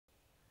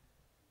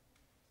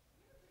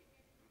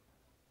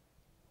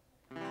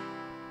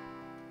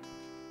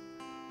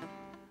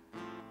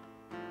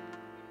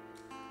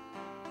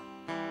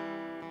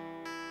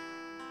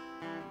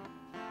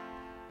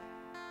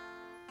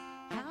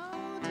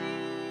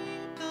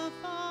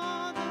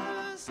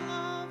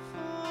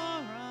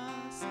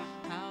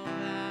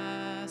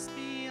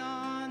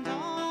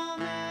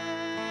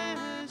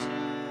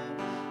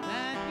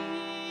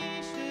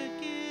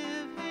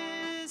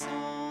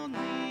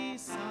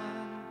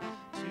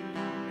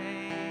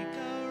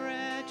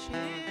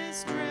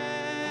his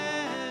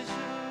treasure.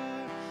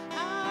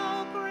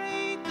 How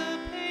great the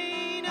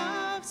pain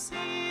of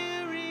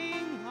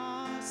searing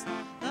loss.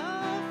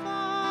 The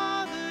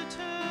Father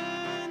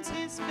turns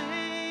his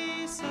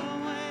face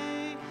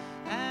away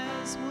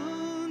as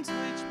wounds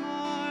which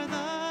mar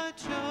the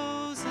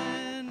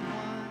chosen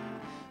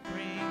one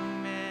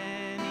bring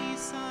many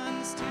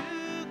sons to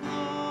glory.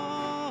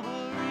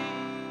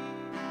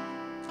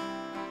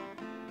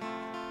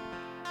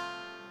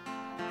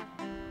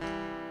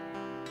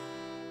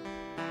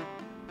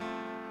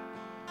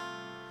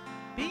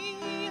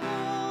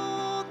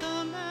 Behold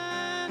the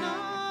man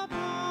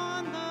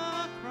upon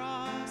the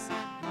cross,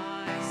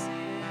 my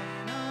sin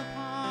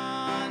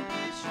upon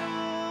his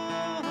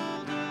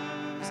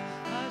shoulders.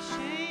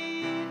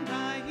 Ashamed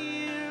I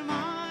hear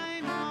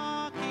my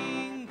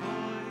mocking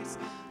voice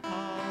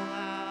call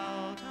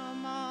out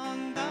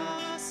among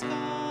the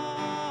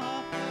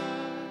scoffers.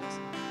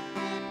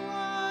 It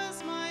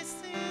was my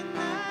sin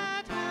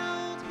that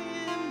held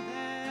him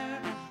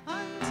there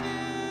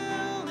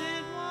until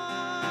it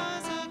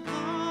was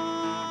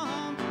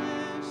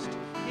accomplished.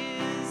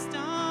 His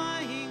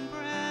dying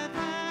breath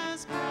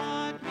has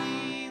brought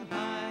me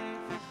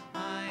life.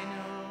 I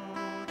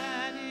know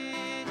that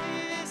it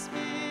is finished.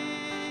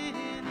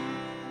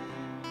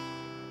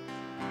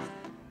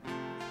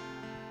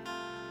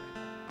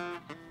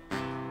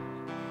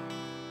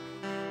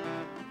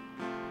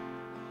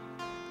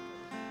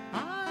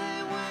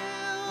 I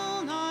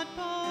will not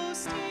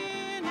boast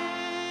in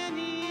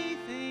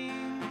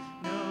anything,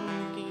 no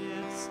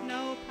gifts,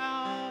 no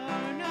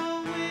power,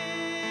 no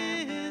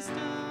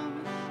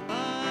wisdom,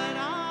 but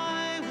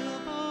I will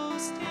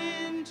boast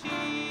in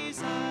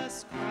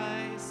Jesus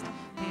Christ,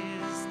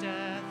 his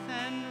death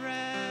and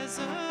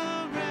resurrection.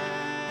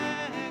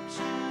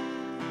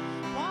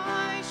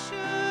 Why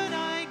should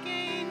I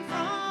gain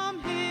from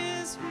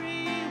his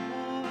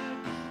reward?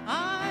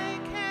 I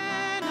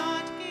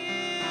cannot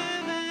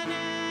give an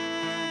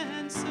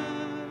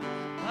answer,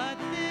 but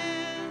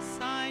this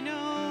I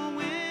know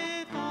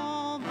with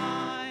all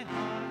my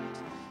heart: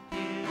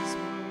 his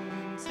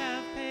wounds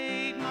have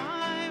paid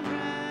my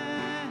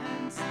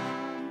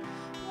ransom.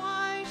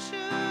 Why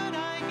should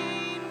I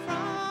gain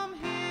from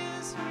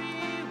his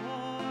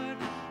reward?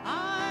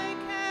 I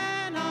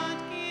cannot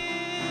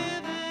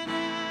give an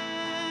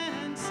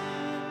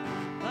answer,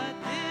 but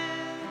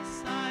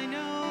this I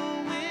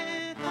know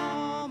with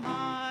all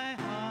my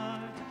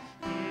heart: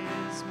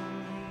 his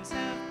wounds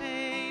have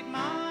paid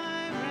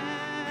my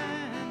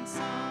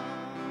ransom.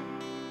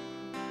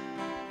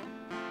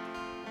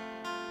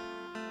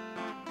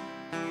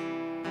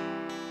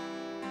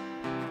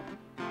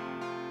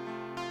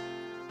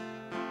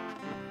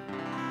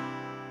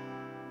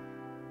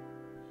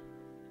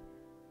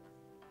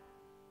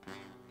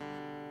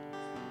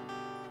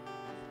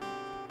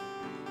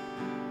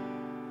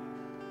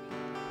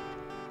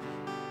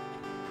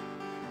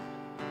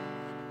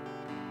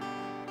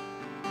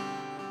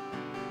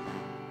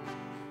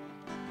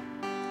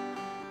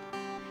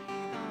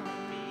 Breathe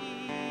on me,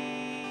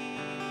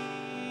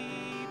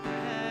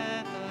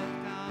 breath of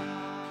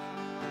God.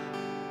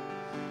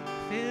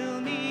 Fill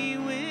me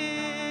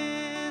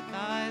with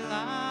thy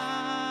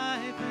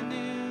life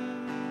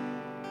anew,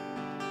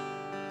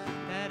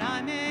 that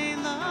I may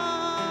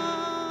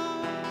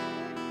love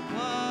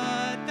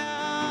what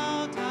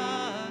thou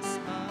dost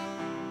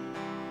love,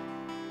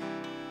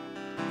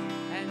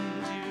 and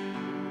do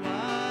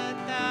what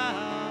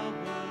thou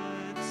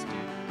wouldst do.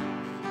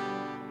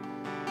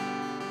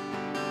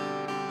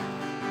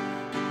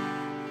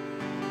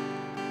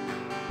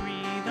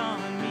 Breathe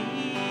on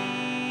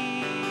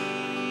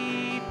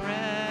me,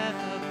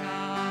 breath of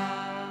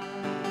God,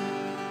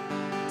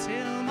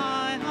 till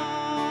my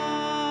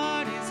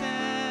heart is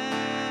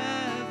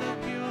ever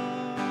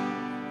pure,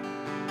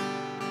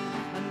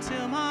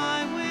 until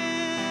my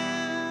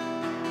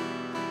will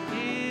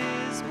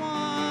is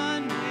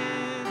one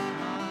with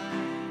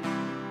thine,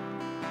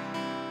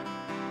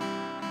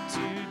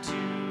 to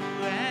do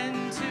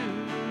and to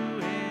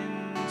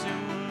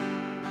endure.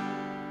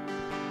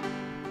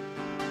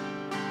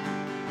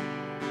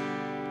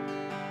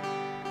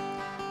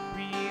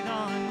 Breathe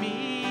on me,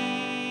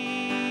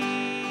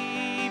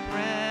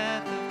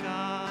 breath of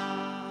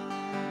God,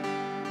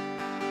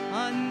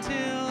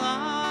 until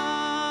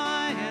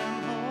I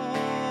am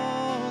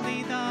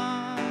wholly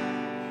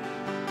thine,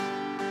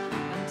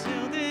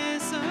 until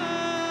this earthly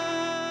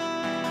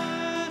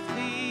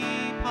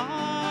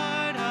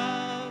part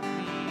of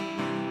me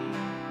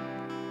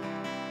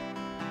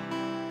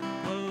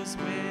glows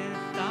with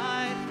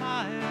thy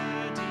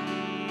fire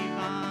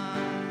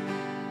divine.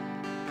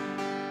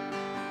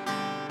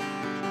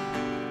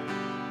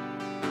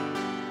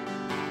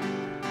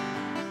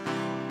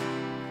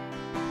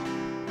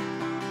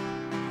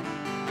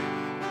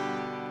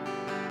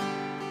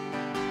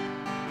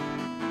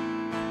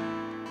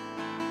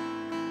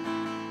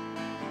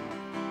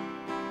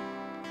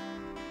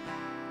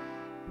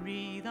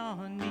 Breathe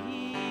on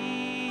me,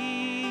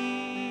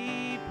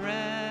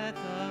 breath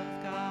of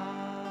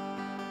God,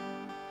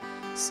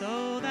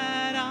 so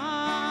that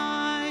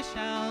I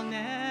shall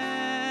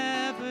never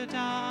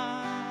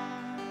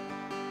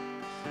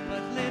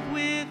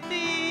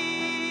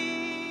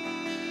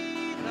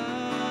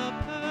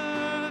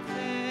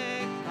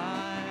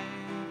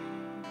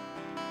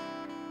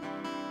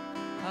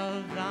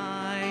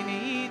thine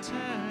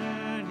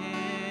eternity.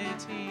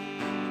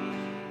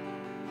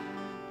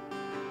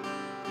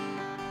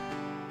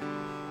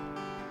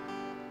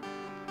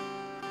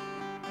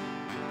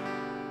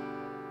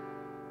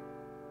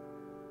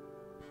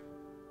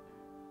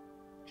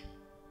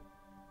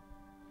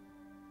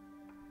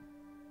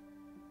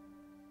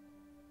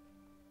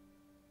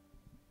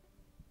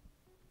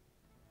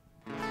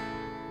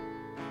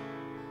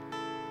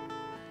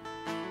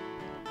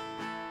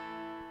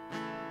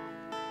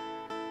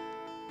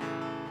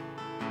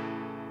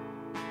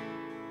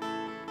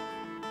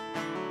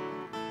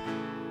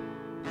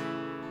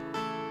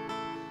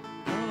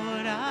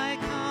 Lord, I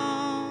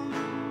come,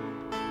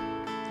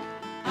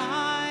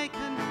 I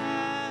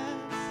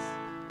confess,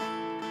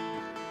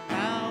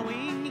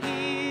 bowing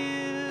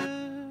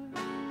here,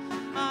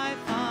 I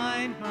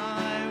find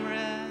my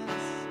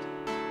rest,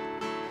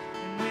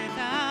 and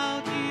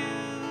without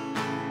you,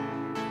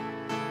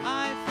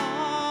 I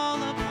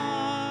fall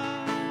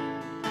apart.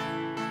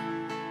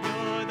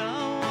 You're the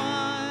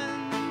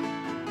one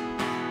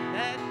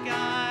that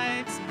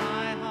guides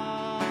my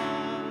heart.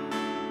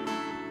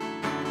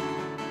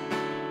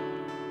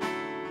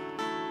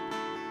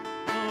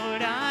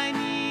 Lord, I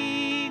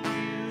need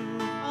you.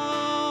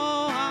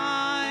 Oh,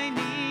 I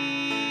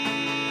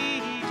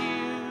need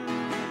you.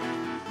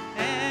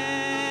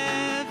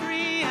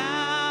 Every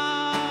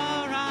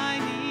hour I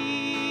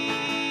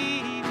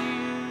need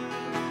you.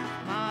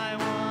 My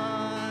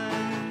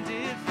one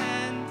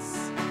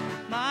defense,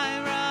 my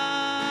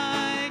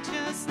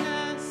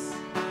righteousness.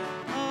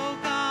 Oh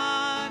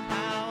God,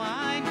 how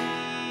I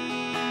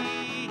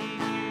need you.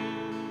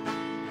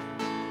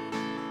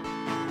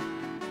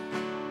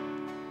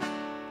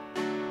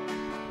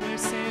 Where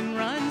sin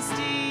runs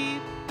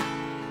deep,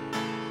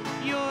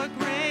 your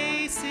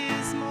grace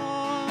is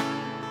more.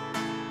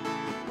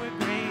 Where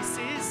grace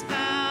is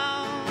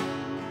found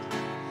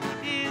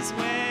is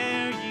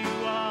where you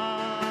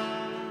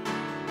are.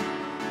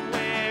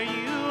 Where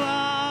you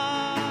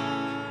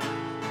are,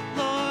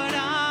 Lord,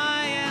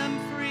 I am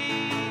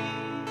free.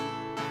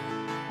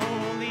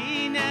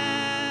 Holiness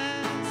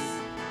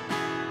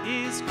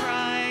is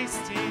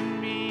Christ in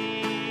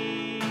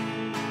me.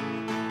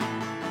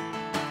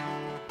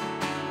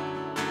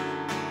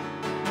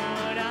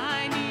 Lord,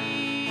 I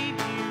need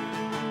you.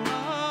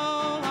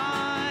 Oh,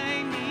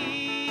 I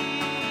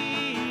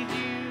need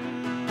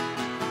you.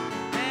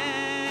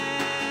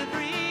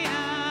 Every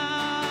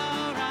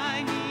hour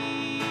I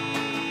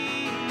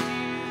need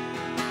you.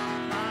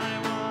 My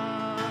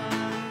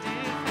one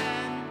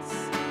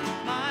defense,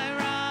 my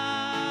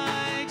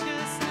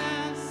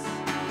righteousness.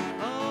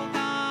 Oh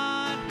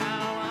God,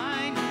 how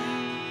I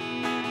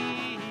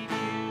need you.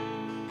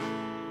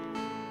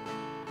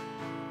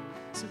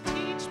 So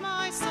teach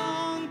my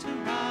song to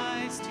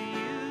rise to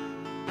you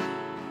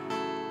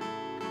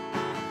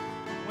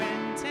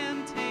when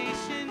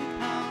temptation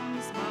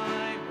comes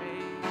my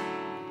way.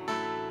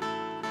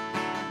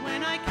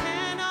 When I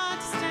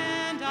cannot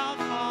stand, I'll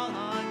call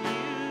on you.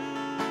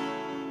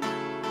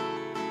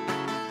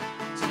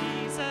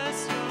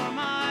 Jesus, you're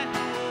my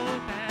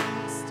hope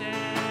and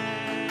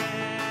stay.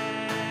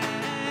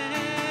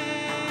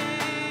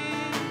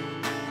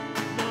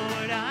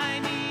 Lord, I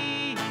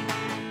need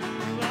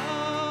you.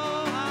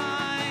 Oh,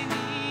 I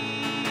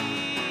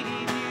need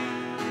you.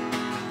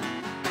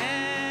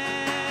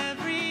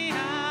 Every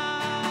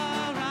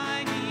hour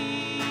I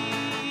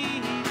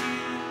need you.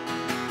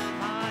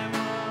 My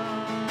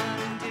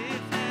one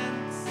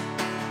defense,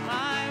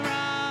 my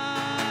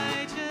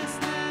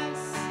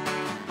righteousness.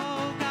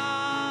 Oh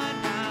God,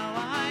 how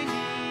I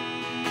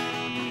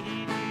need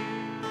you.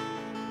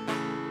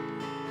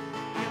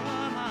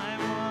 You're my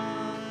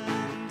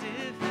one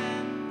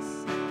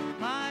defense,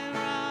 my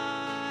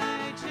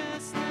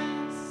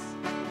righteousness.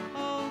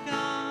 Oh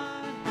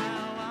God,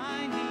 how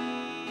I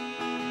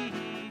need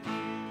you.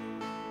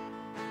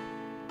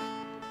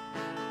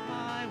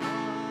 My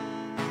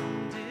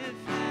one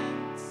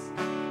defense,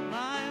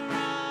 my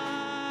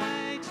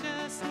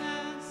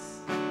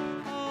righteousness.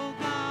 Oh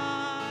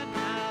God,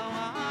 how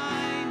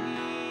I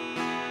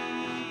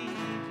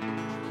need you.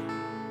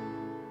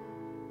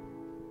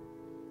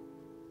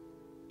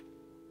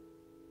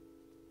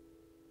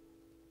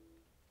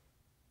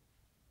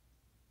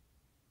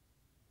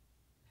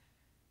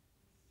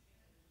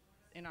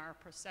 In our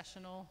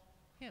processional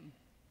hymn.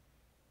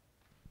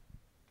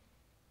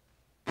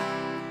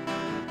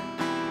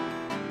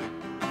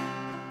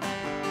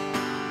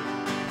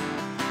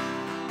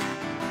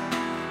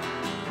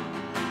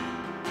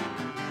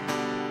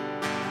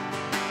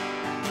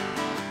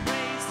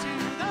 Praise to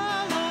the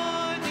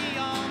Lord, the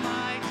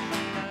Almighty,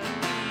 the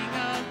King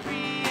of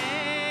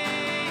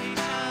creation.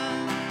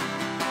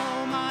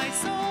 Oh, my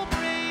soul,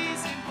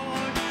 praise Him, for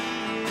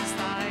He is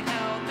thy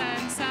help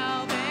and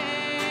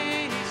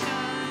salvation.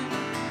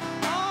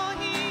 All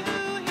he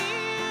who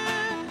hears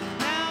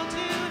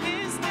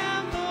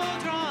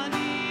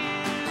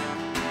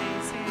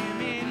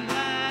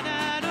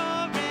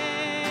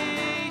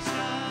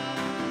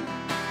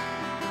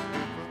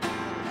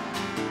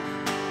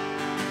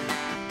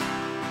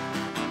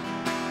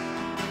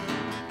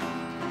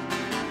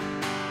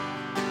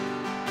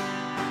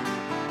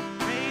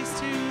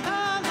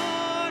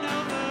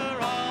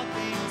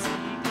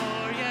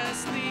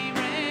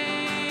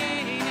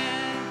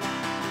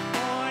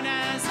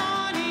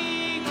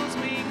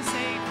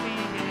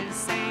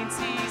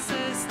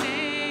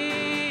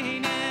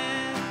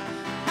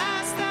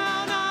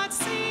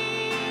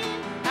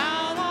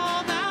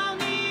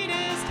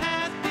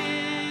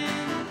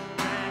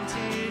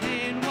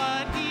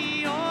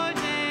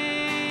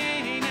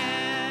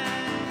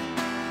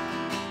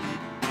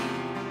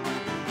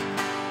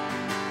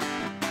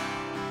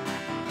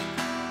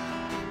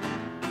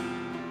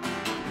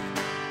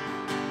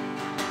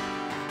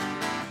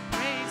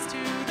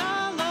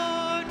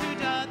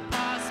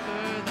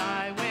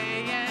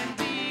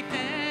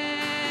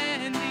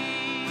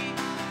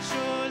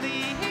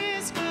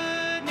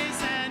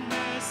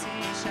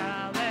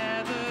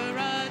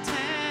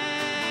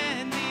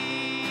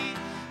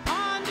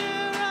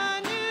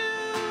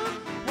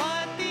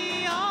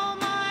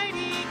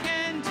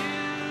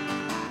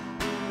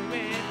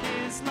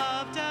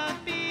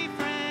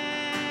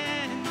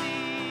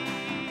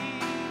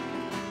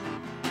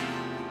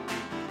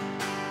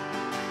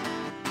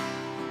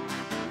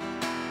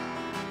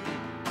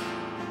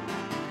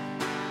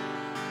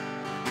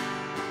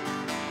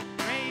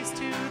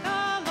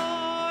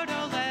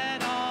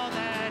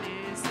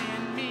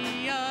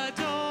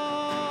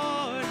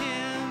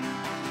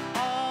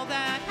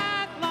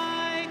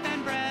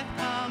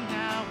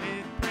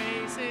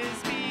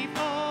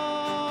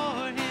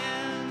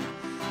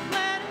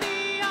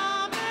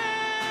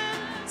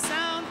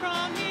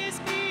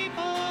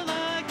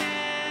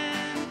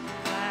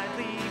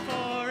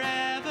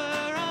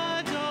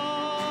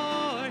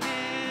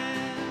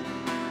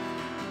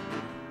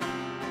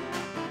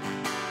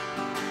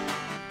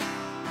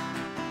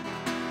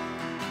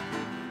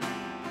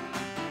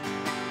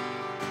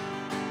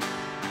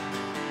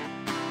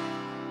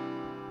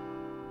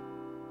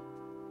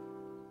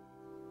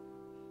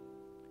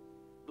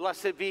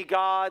Blessed be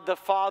God, the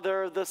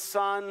Father, the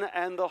Son,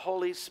 and the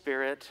Holy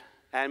Spirit,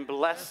 and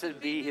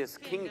blessed be his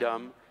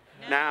kingdom,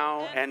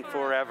 now and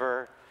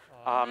forever.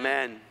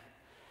 Amen.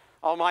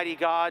 Almighty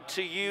God,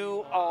 to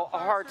you all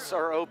hearts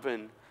are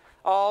open,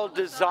 all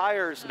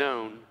desires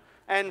known,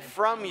 and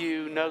from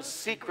you no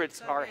secrets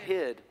are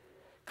hid.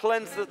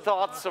 Cleanse the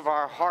thoughts of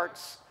our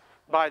hearts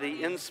by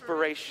the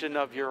inspiration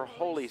of your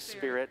Holy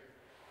Spirit,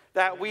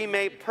 that we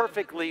may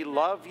perfectly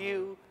love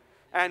you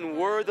and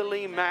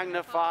worthily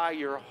magnify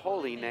your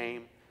holy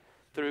name,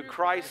 through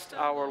Christ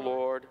our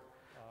Lord.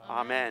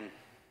 Amen.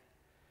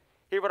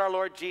 Hear what our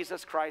Lord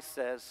Jesus Christ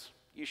says.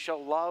 You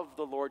shall love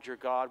the Lord your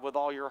God with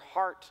all your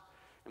heart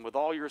and with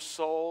all your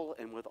soul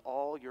and with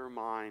all your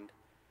mind.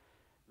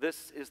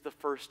 This is the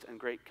first and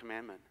great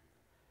commandment.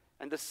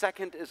 And the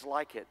second is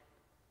like it.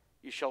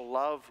 You shall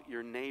love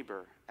your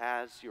neighbor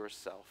as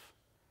yourself.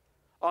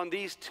 On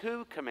these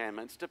two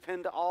commandments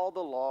depend all the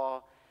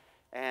law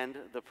and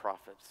the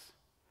prophets.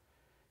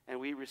 And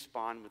we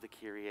respond with the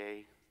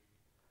Kyrie.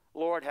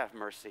 Lord, have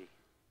mercy.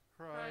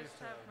 Christ,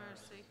 have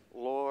mercy.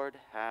 Lord,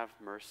 have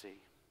mercy.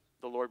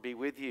 The Lord be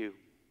with you.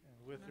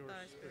 And with your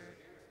Thy spirit.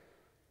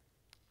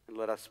 And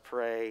let us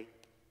pray.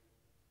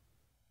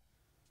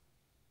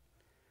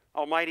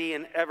 Almighty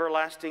and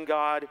everlasting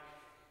God,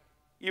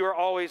 you are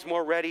always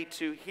more ready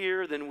to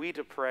hear than we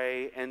to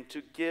pray, and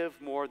to give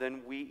more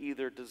than we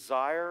either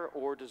desire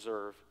or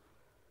deserve.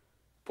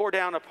 Pour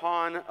down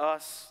upon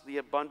us the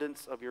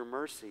abundance of your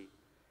mercy,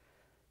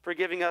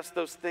 forgiving us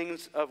those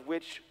things of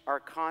which our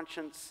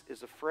conscience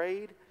is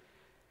afraid,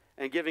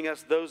 and giving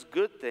us those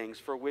good things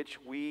for which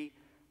we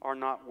are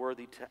not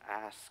worthy to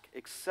ask,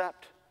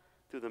 except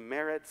through the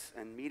merits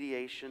and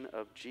mediation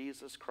of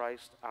Jesus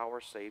Christ our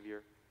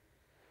Savior,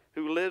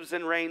 who lives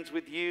and reigns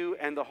with you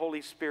and the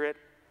Holy Spirit,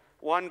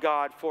 one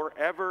God,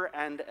 forever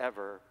and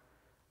ever.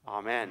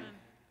 Amen. Amen.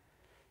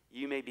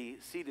 You may be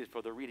seated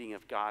for the reading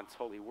of God's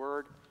holy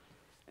word.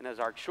 And as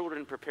our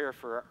children prepare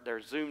for their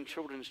Zoom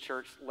Children's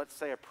Church, let's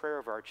say a prayer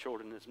of our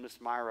children as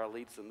Miss Myra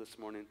leads them this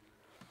morning.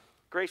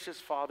 Gracious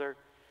Father,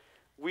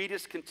 we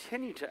just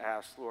continue to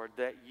ask, Lord,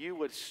 that you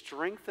would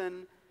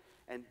strengthen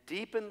and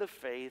deepen the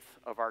faith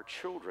of our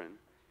children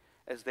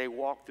as they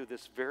walk through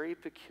this very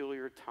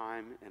peculiar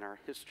time in our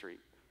history.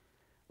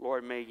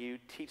 Lord, may you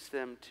teach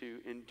them to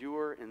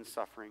endure in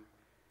suffering,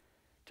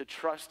 to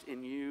trust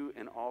in you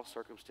in all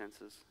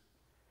circumstances.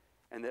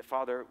 And that,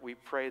 Father, we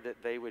pray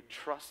that they would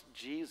trust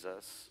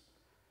Jesus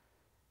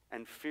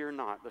and fear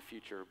not the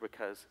future,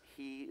 because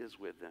he is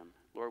with them.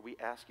 Lord, we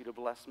ask you to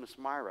bless Miss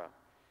Myra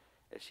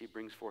as she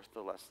brings forth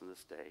the lesson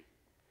this day.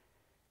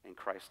 In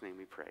Christ's name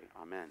we pray.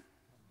 Amen.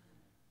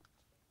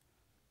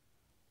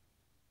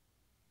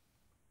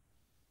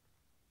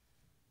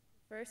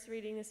 First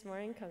reading this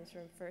morning comes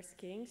from 1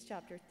 Kings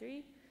chapter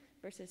 3,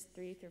 verses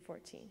 3 through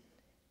 14.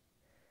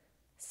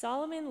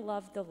 Solomon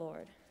loved the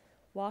Lord,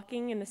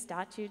 walking in the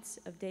statutes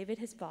of David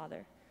his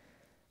father.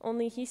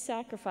 Only he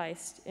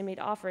sacrificed and made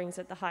offerings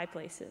at the high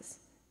places.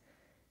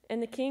 And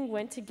the king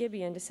went to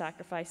Gibeon to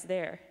sacrifice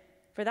there,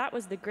 for that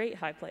was the great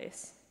high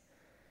place.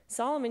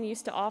 Solomon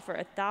used to offer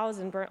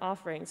 1,000 burnt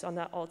offerings on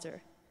that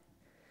altar.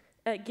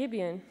 At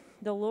Gibeon,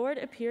 the Lord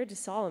appeared to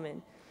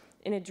Solomon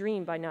in a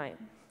dream by night.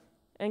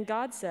 And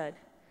God said,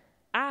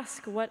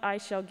 "Ask what I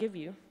shall give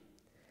you."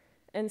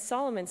 And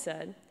Solomon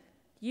said,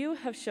 "You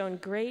have shown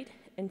great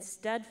and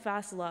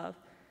steadfast love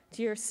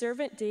to your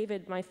servant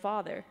David my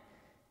father,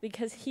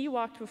 because he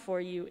walked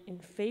before you in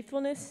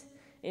faithfulness,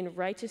 in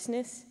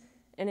righteousness,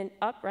 and in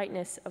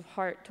uprightness of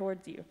heart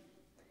towards you.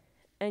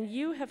 And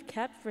you have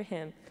kept for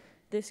him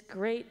this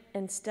great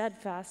and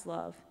steadfast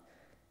love,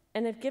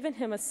 and have given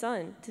him a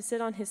son to sit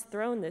on his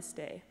throne this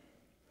day.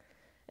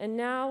 And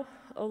now,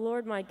 O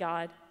Lord my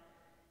God,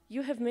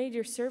 you have made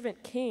your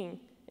servant king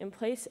in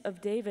place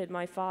of David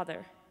my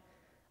father,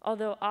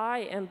 although I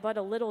am but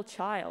a little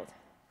child.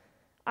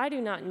 I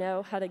do not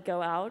know how to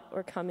go out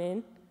or come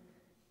in,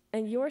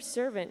 and your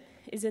servant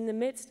is in the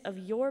midst of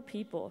your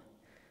people,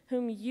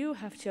 whom you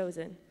have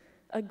chosen,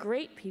 a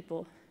great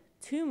people,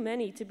 too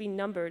many to be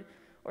numbered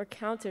or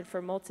counted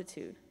for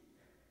multitude.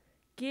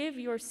 Give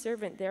your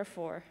servant,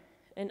 therefore,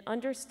 an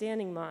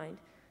understanding mind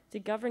to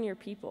govern your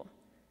people,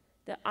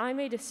 that I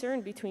may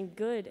discern between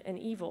good and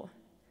evil.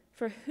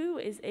 For who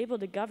is able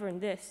to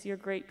govern this, your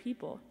great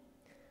people?"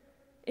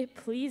 It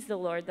pleased the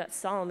Lord that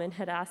Solomon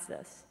had asked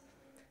this.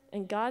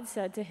 And God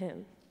said to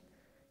him,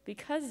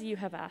 "Because you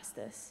have asked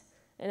this,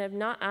 and have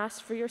not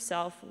asked for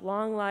yourself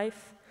long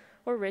life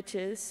or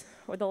riches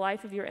or the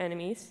life of your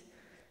enemies,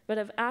 but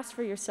have asked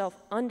for yourself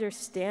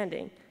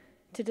understanding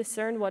to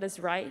discern what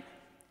is right,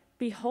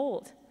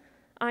 behold,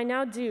 I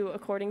now do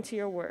according to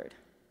your word.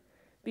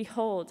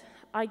 Behold,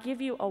 I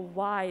give you a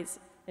wise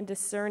and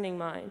discerning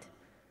mind,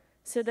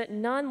 so that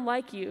none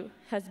like you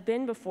has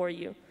been before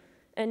you,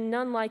 and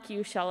none like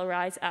you shall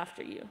arise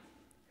after you.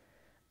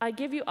 I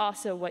give you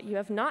also what you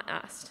have not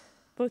asked,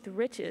 both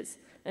riches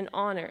and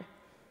honor,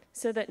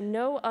 so that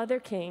no other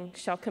king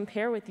shall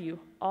compare with you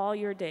all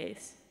your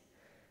days.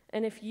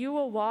 And if you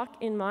will walk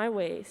in my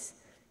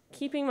ways,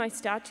 keeping my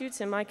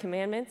statutes and my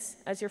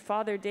commandments, as your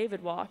father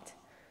David walked,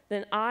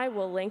 then I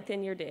will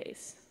lengthen your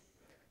days.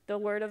 The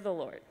word of the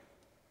Lord.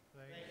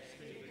 Thanks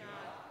be to God.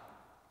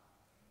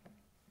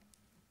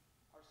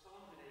 Our psalm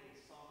today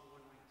is Psalm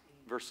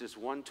 119, verses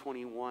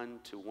 121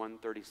 to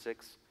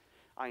 136.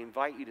 I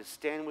invite you to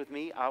stand with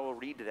me. I will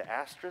read to the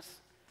asterisk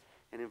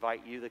and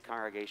invite you, the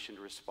congregation,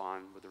 to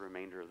respond with the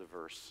remainder of the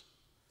verse.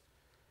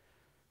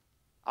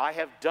 I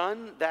have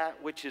done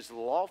that which is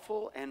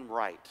lawful and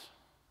right.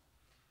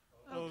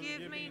 Oh,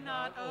 give me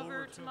not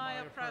over to my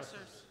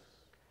oppressors.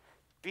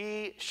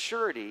 Be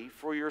surety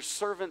for your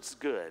servant's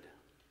good.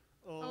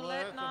 Oh,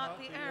 let not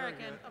the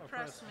arrogant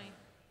oppress me.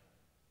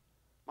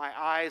 My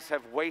eyes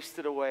have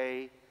wasted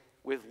away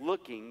with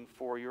looking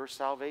for your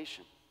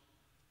salvation.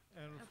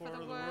 And for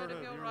the word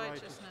of your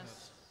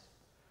righteousness.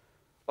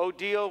 O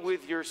deal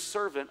with your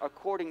servant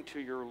according to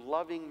your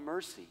loving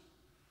mercy.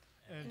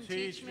 And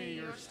teach me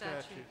your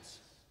statutes.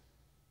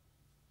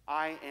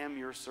 I am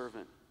your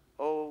servant.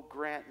 O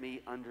grant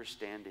me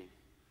understanding.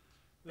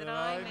 That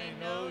I may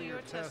know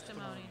your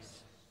testimonies.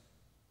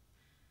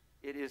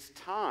 It is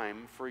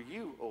time for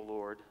you, O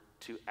Lord,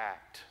 to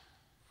act.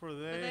 For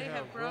they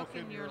have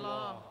broken your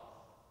law.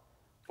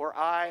 For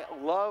I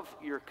love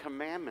your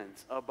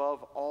commandments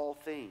above all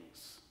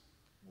things.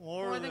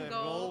 More than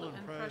gold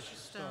and precious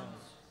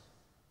stones.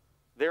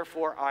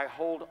 Therefore I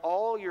hold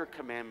all your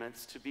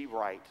commandments to be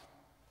right.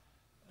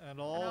 And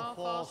all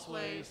false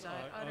ways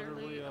I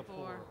utterly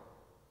abhor.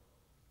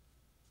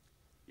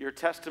 Your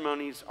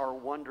testimonies are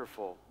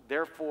wonderful.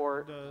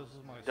 Therefore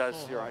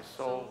does your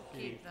soul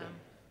keep them.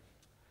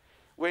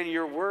 When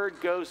your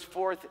word goes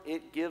forth,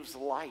 it gives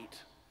light.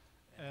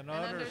 And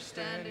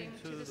understanding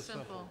to the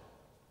simple.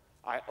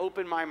 I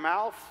opened my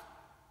mouth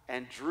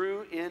and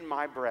drew in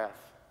my breath.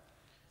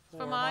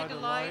 For my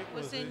delight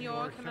was in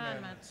your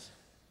commandments.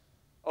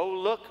 O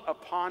look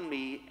upon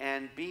me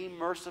and be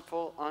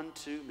merciful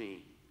unto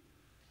me.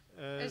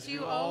 As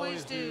you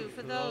always do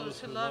for those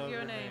who love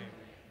your name.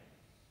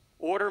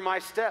 Order my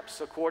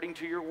steps according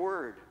to your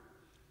word.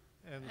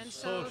 And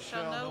so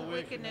shall no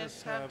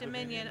wickedness have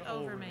dominion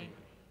over me.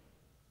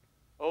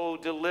 O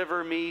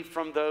deliver me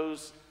from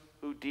those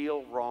who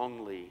deal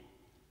wrongly.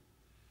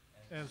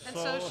 And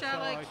so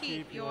shall I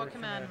keep your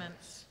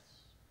commandments.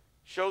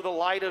 Show the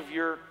light of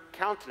your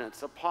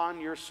countenance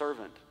upon your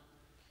servant.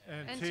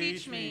 And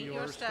teach me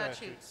your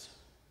statutes.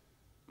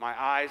 My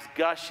eyes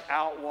gush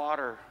out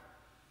water.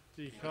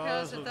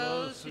 Because of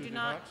those who do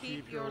not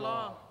keep your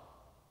law.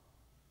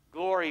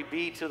 Glory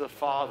be to the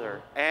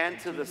Father, and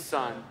to the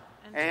Son,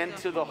 and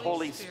to the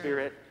Holy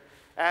Spirit,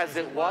 as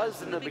it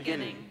was in the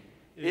beginning,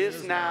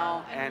 is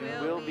now, and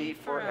will be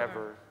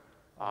forever.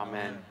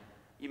 Amen.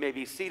 You may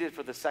be seated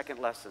for the second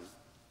lesson.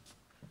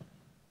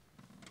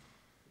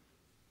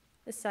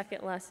 The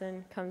second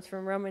lesson comes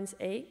from Romans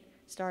 8,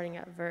 starting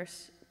at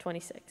verse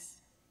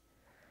 26.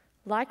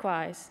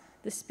 Likewise,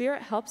 the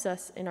Spirit helps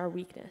us in our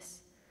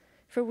weakness,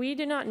 for we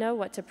do not know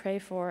what to pray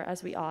for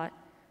as we ought,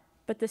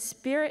 but the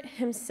Spirit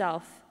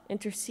himself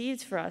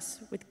intercedes for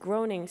us with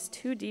groanings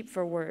too deep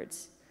for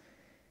words.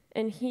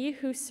 And he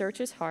who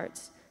searches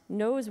hearts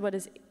knows what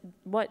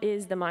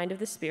is the mind of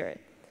the Spirit,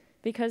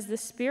 because the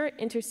Spirit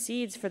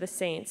intercedes for the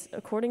saints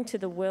according to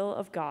the will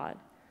of God.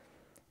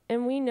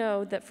 And we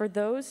know that for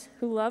those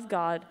who love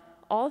God,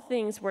 all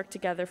things work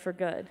together for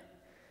good,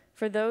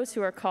 for those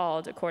who are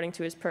called according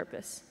to his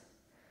purpose.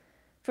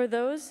 For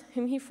those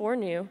whom he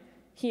foreknew,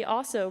 he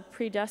also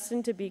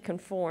predestined to be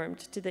conformed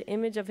to the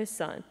image of his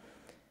Son,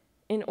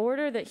 in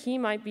order that he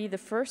might be the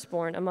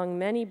firstborn among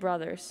many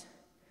brothers.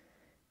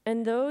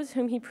 And those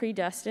whom he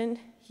predestined,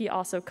 he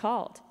also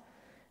called.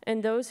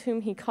 And those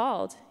whom he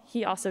called,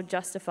 he also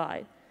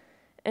justified.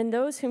 And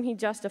those whom he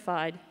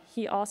justified,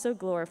 he also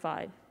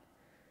glorified.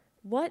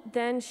 What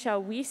then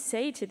shall we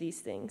say to these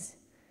things?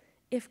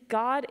 If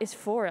God is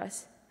for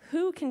us,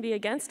 who can be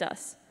against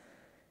us?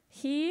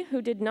 He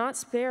who did not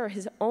spare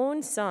his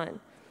own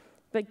Son,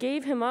 but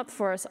gave him up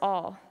for us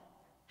all,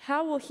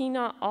 how will he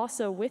not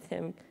also with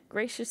him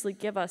graciously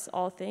give us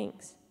all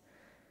things?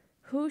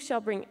 Who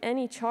shall bring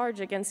any charge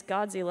against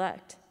God's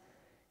elect?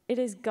 It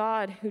is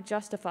God who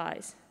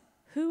justifies.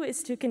 Who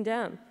is to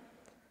condemn?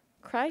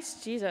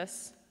 Christ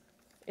Jesus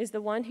is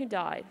the one who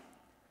died.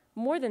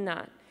 More than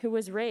that, who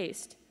was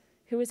raised,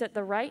 who is at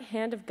the right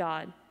hand of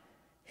God,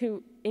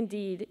 who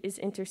indeed is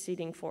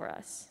interceding for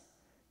us.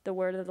 The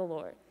word of the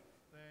Lord.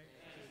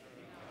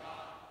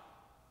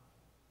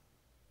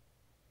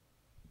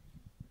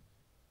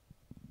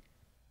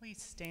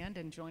 Please stand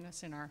and join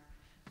us in our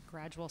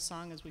gradual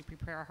song as we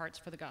prepare our hearts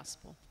for the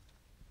gospel.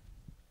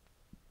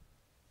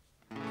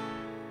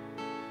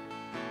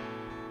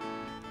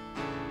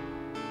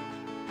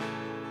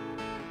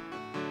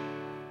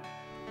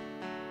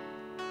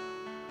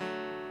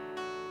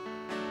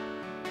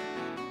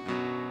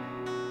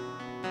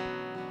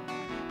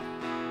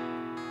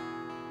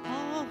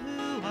 All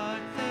who are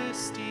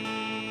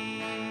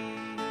thirsty,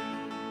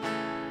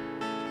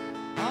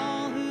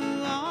 all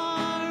who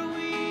are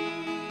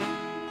weak,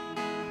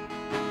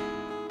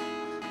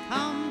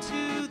 come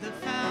to the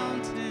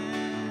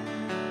fountain.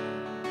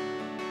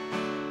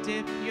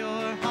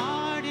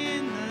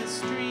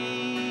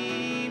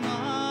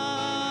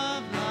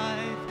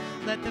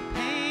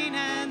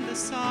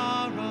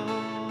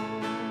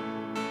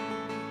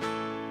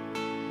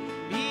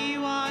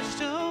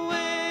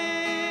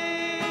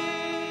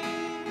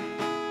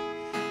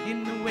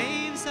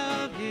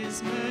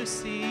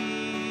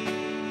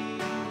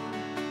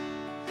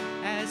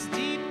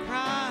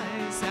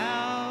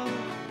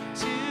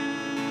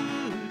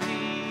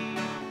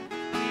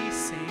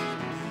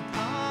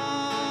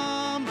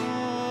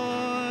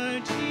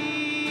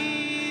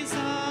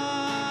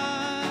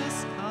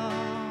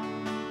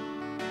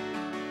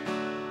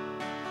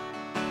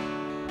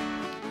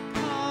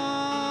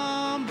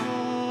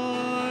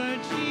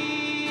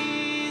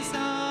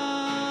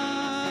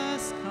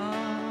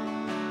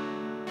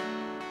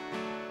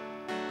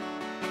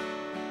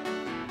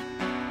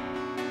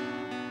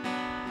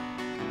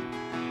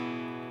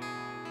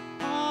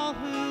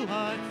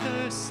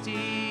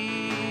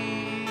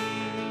 thirsty,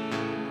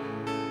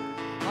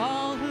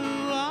 all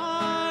who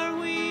are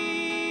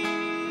weak,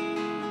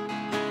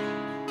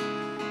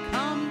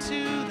 come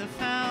to the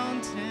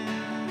fountain.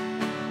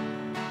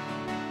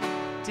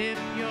 Dip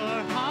your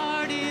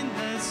heart in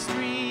the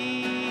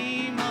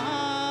stream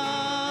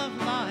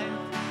of life.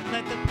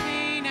 Let the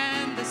pain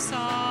and the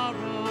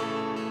sorrow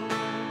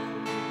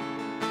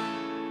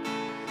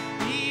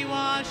be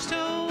washed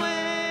away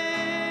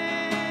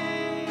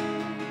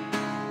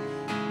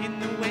in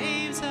the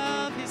waves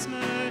of His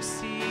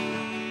mercy.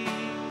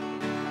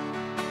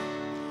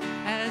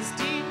 As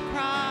deep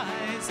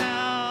cries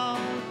out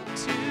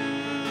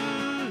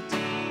to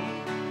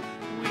deep,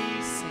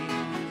 we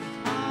sing,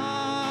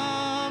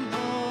 "Come,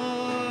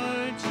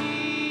 Lord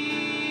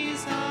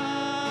Jesus,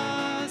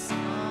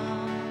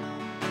 come.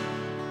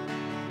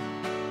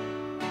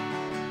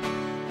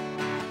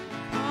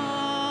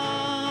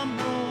 Come,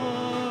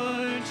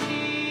 Lord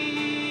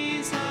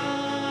Jesus,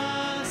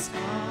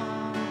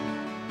 come.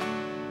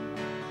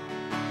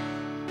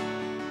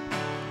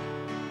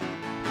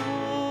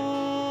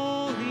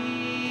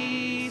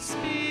 Holy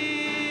Spirit,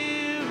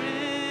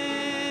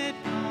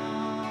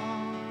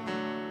 come.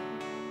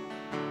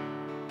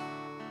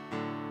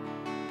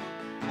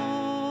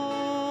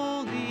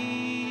 Holy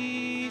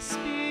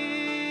Spirit,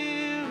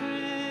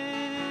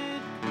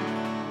 come.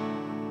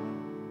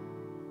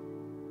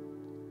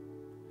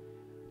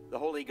 The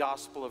Holy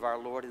Gospel of our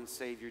Lord and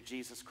Savior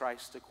Jesus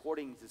Christ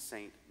according to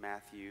St.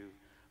 Matthew.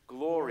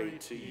 Glory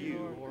to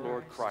you,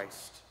 Lord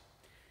Christ.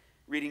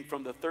 Reading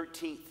from the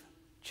 13th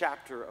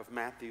chapter of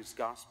Matthew's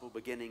Gospel,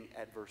 beginning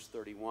at verse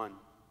 31.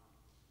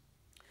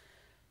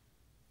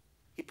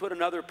 He put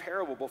another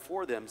parable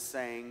before them,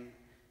 saying,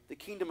 "The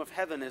kingdom of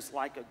heaven is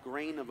like a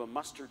grain of a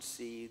mustard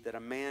seed that a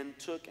man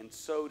took and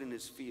sowed in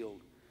his field.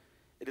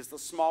 It is the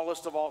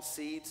smallest of all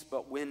seeds,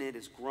 but when it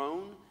is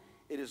grown,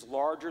 it is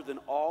larger than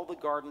all the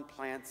garden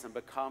plants and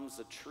becomes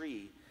a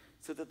tree,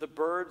 so that the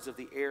birds of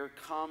the air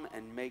come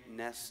and make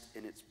nests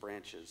in its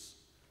branches."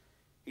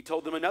 He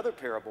told them another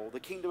parable. "The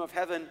kingdom of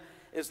heaven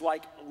is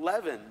like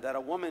leaven that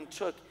a woman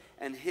took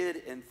and hid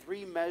in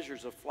 3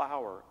 measures of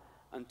flour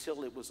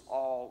until it was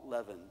all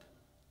leavened.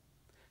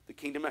 The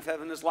kingdom of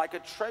heaven is like a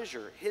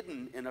treasure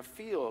hidden in a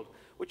field,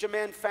 which a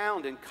man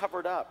found and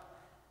covered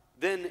up.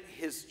 Then in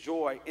his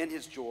joy,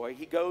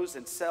 he goes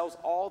and sells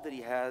all that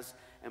he has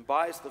and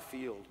buys the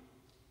field.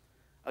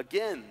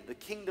 Again, the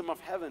kingdom of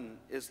heaven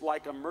is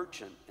like a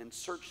merchant in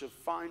search of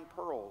fine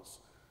pearls,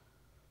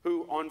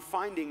 who, on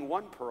finding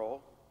one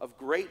pearl of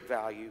great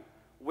value,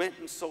 went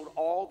and sold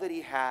all that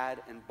he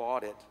had and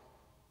bought it.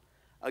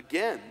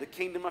 Again, the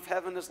kingdom of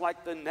heaven is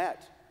like the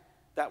net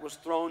that was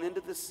thrown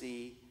into the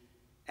sea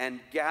and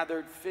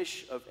gathered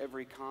fish of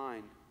every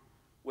kind.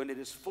 When it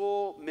is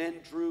full,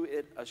 men drew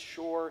it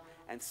ashore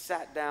and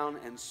sat down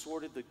and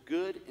sorted the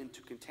good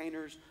into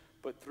containers,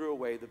 but threw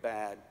away the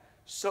bad.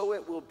 So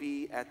it will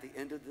be at the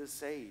end of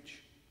this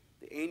age.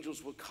 The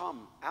angels will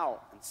come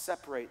out and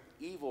separate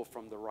evil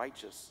from the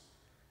righteous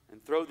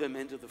and throw them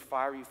into the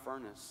fiery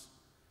furnace.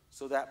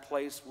 So that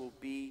place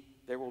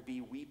there will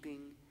be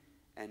weeping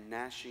and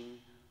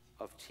gnashing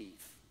of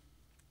teeth."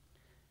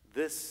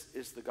 This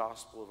is the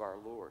gospel of our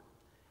Lord.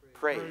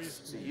 Praise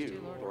to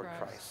you, Lord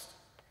Christ.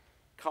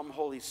 Come,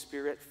 Holy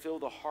Spirit, fill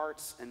the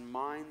hearts and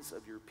minds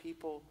of your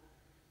people,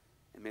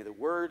 and may the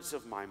words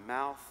of my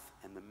mouth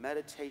and the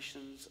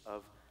meditations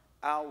of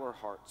our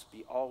hearts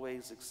be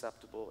always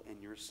acceptable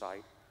in your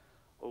sight,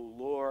 O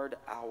Lord,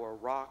 our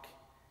rock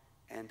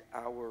and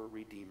our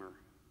Redeemer.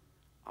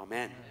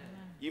 Amen.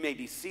 You may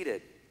be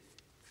seated.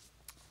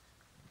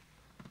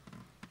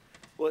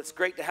 Well, it's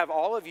great to have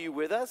all of you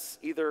with us,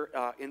 either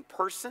in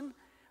person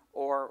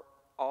or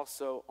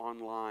also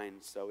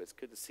online. So it's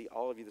good to see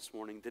all of you this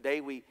morning. Today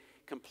we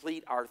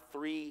complete our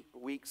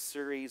 3-week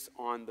series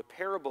on the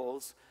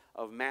parables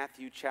of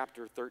Matthew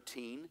chapter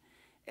 13.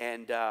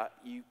 And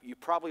you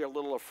probably are a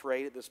little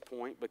afraid at this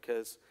point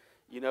because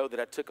you know that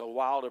I took a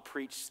while to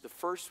preach the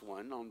first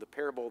one on the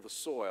parable of the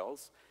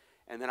soils.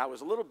 And then I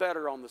was a little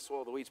better on the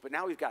soil of the weeds. But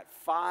now we've got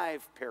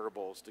 5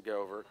 parables to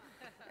go over.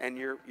 And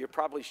you're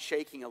probably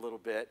shaking a little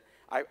bit.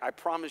 I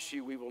promise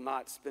you we will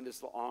not spend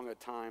as long a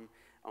time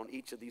on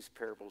each of these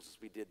parables as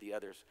we did the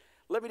others.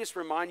 Let me just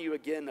remind you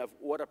again of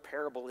what a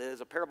parable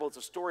is. A parable is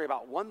a story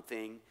about one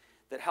thing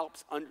that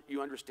helps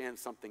you understand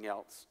something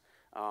else.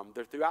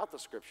 They're throughout the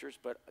scriptures,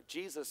 but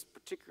Jesus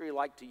particularly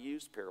liked to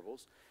use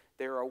parables.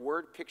 They're a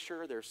word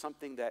picture. They're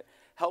something that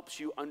helps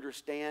you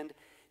understand.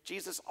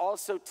 Jesus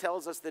also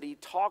tells us that he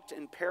talked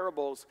in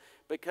parables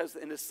because,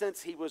 in a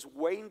sense, he was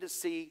waiting to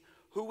see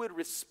who would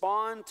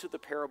respond to the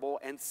parable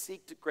and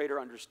seek to greater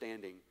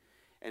understanding.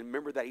 And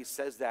remember that he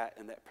says that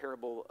in that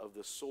parable of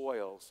the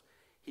soils.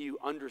 He who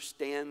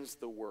understands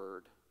the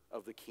word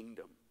of the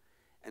kingdom.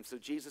 And so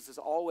Jesus is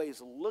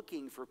always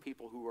looking for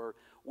people who are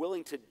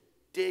willing to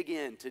dig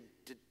in,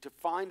 to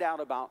find out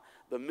about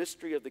the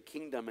mystery of the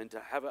kingdom and to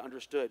have it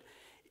understood.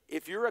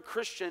 If you're a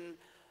Christian,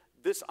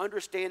 this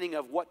understanding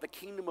of what the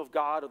kingdom of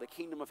God or the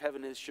kingdom of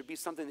heaven is should be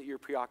something that you're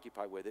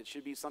preoccupied with. It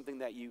should be something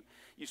that you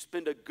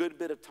spend a good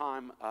bit of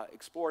time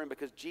exploring,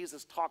 because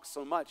Jesus talks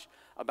so much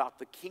about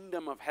the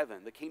kingdom of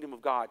heaven, the kingdom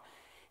of God.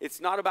 It's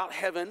not about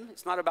heaven.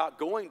 It's not about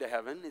going to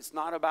heaven. It's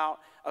not about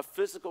a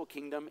physical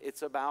kingdom.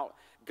 It's about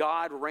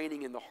God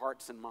reigning in the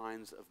hearts and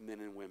minds of men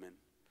and women.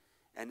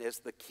 And as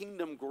the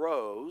kingdom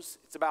grows,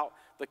 it's about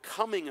the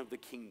coming of the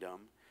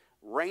kingdom,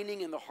 reigning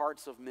in the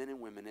hearts of men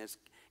and women. As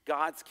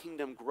God's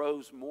kingdom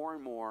grows more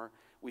and more,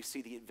 we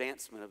see the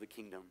advancement of the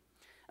kingdom.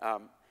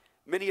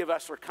 Many of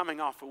us are coming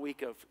off a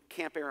week of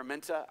Camp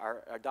Araminta,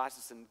 our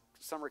diocesan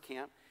summer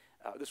camp.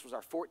 This was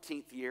our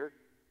 14th year,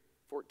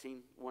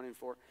 14, 1 and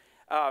 4.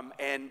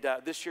 And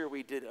this year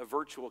we did a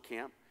virtual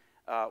camp,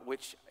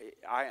 which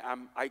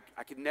I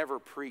could never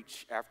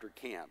preach after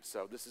camp.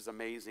 So this is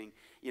amazing.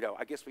 You know,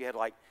 I guess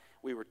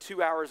we were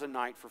 2 hours a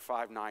night for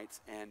 5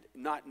 nights, and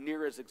not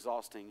near as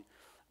exhausting,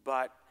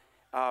 but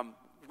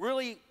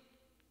really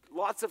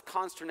lots of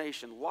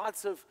consternation,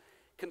 lots of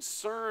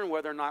concern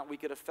whether or not we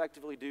could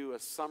effectively do a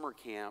summer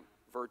camp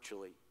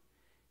virtually.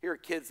 Here are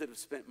kids that have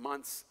spent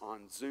months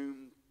on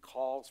Zoom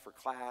calls for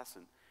class,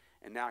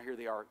 and now here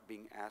they are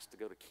being asked to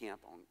go to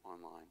camp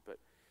online. But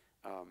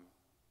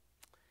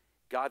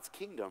God's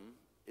kingdom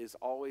is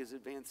always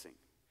advancing,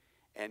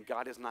 and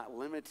God is not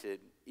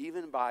limited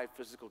even by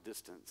physical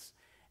distance.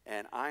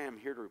 And I am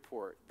here to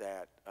report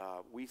that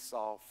we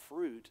saw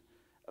fruit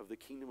of the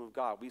kingdom of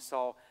God. We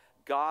saw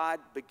God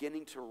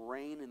beginning to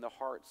reign in the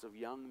hearts of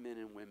young men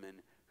and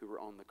women who were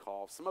on the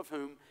call, some of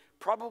whom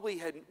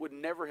probably would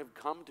never have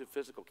come to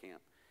physical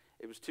camp.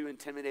 It was too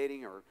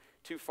intimidating or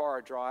too far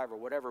a drive or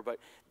whatever, but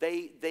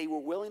they were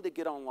willing to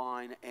get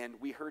online, and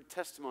we heard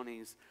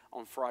testimonies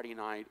on Friday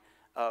night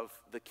of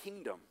the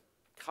kingdom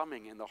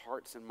coming in the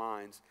hearts and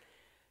minds.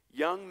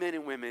 Young men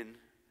and women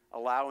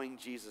allowing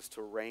Jesus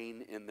to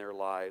reign in their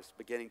lives,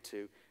 beginning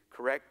to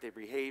correct their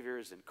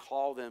behaviors and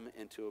call them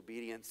into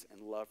obedience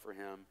and love for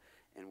him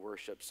and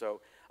worship.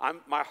 So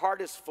my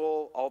heart is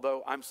full,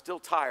 although I'm still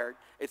tired.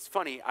 It's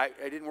funny, I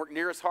didn't work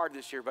near as hard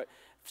this year, but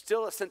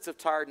still a sense of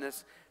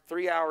tiredness.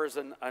 3 hours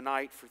a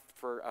night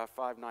for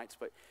 5 nights,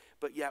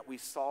 but yet we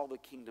saw the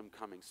kingdom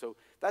coming. So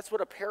that's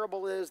what a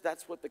parable is.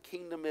 That's what the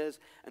kingdom is,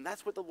 and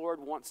that's what the Lord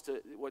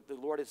what the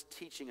Lord is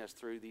teaching us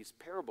through these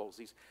parables,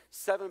 these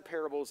 7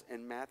 parables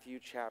in Matthew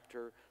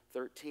chapter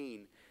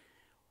 13.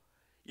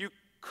 You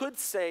could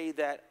say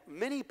that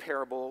many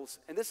parables,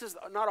 and this is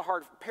not a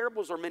hard,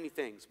 parables are many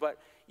things, but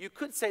you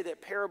could say that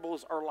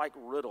parables are like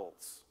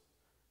riddles.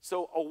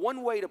 So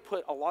one way to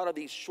put a lot of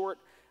these short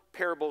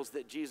parables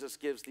that Jesus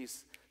gives,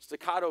 these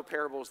staccato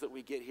parables that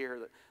we get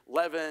here,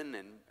 leaven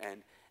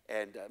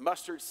and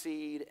mustard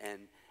seed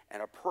and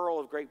a pearl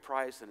of great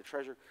price and a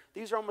treasure,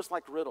 these are almost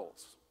like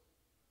riddles.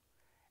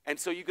 And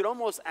so you could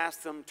almost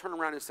ask them, turn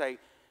around and say,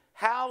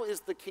 how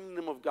is the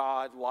kingdom of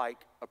God like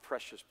a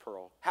precious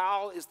pearl?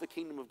 How is the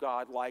kingdom of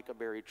God like a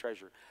buried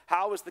treasure?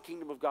 How is the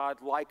kingdom of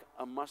God like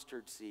a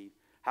mustard seed?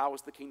 How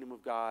is the kingdom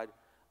of God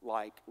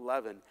like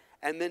leaven?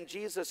 And then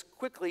Jesus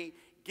quickly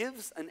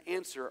gives an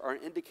answer or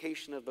an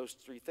indication of those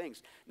 3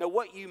 things. Now,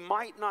 what you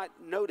might not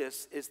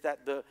notice is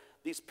that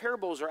these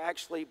parables are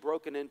actually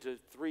broken into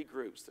 3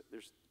 groups.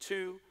 There's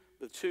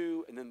the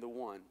two, and then the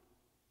 1.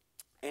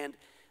 And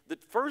the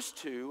first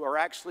 2 are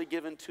actually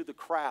given to the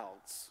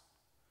crowds.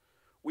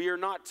 We are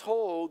not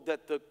told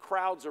that the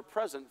crowds are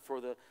present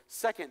for the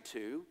second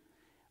 2,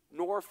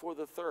 nor for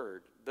the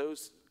third.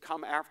 Those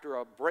come after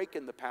a break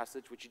in the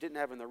passage, which you didn't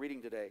have in the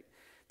reading today,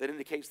 that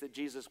indicates that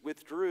Jesus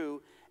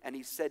withdrew and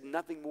he said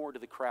nothing more to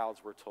the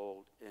crowds, we're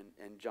told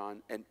in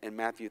John and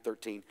Matthew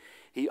 13.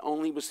 He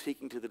only was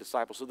speaking to the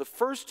disciples. So the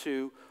first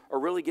 2 are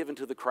really given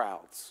to the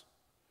crowds.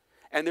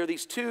 And there are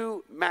these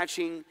 2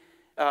 matching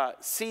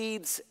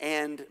seeds,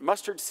 and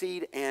mustard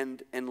seed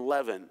and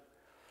leaven.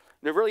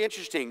 They're really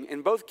interesting.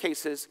 In both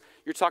cases,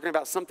 you're talking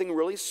about something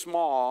really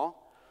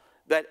small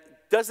that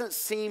doesn't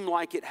seem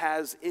like it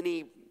has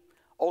any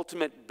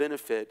ultimate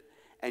benefit,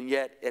 and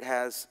yet it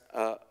has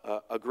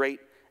a great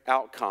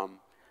outcome.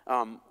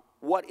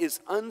 What is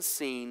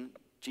unseen,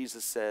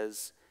 Jesus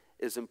says,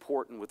 is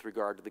important with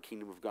regard to the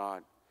kingdom of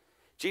God.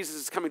 Jesus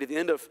is coming to the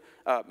end of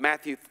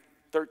Matthew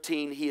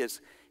 13. He's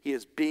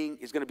going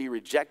to be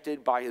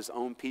rejected by his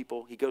own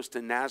people. He goes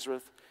to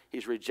Nazareth.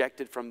 He's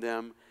rejected from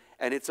them.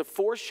 And it's a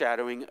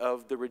foreshadowing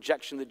of the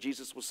rejection that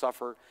Jesus will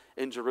suffer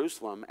in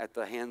Jerusalem at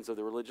the hands of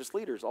the religious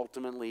leaders,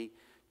 ultimately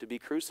to be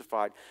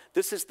crucified.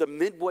 This is the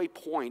midway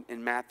point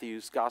in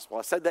Matthew's gospel.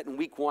 I said that in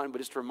week 1, but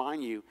just to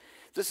remind you,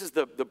 this is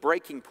the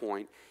breaking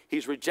point.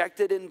 He's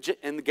rejected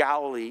in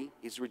Galilee.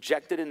 He's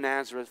rejected in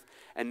Nazareth.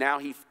 And now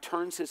he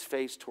turns his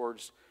face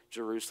towards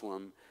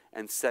Jerusalem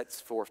and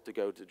sets forth to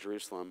go to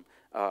Jerusalem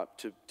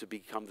to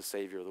become the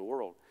Savior of the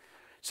world.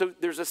 So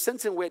there's a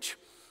sense in which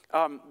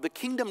the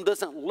kingdom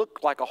doesn't look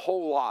like a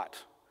whole lot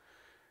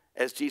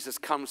as Jesus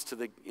comes to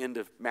the end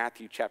of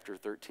Matthew chapter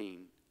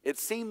 13. It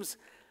seems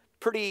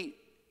pretty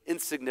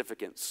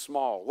insignificant,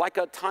 small, like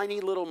a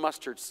tiny little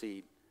mustard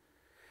seed.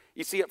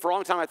 You see, for a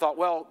long time I thought,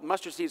 well,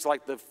 mustard seed is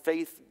like the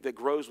faith that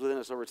grows within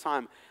us over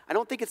time. I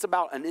don't think it's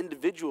about an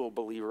individual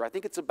believer. I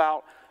think it's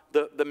about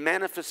the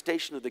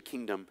manifestation of the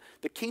kingdom.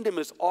 The kingdom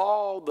is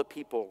all the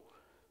people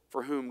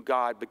for whom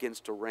God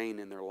begins to reign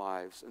in their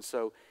lives. And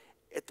so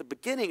at the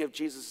beginning of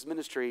Jesus'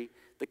 ministry,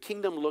 the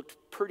kingdom looked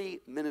pretty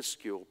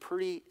minuscule,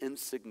 pretty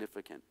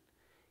insignificant,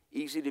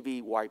 easy to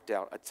be wiped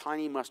out, a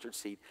tiny mustard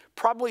seed.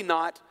 Probably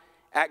not,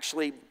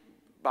 actually,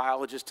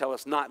 biologists tell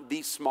us, not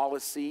the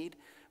smallest seed,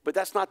 but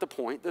that's not the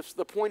point.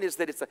 The point is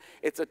that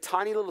it's a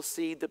tiny little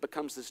seed that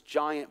becomes this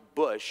giant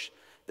bush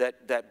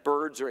that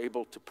birds are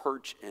able to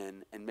perch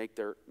in and make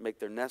their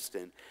nest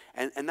in.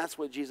 And that's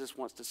what Jesus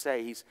wants to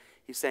say. He's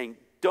saying,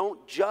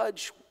 don't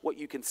judge what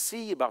you can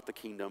see about the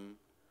kingdom.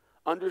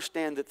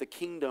 Understand that the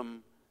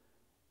kingdom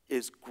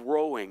is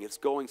growing. It's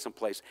going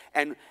someplace.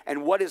 And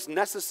what is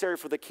necessary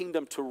for the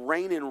kingdom to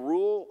reign and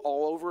rule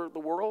all over the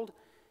world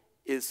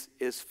is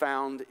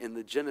found in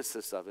the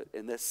genesis of it,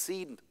 in the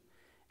seed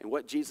and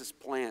what Jesus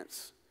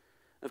plants.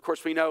 And of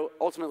course, we know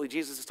ultimately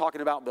Jesus is talking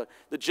about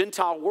the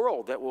Gentile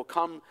world that will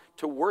come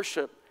to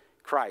worship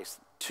Christ.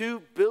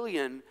 2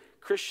 billion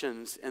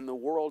Christians in the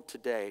world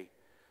today,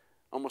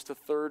 almost a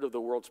third of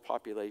the world's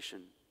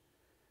population.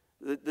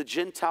 The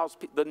Gentiles,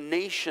 the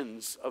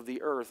nations of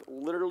the earth,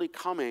 literally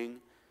coming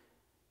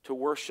to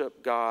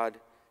worship God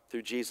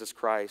through Jesus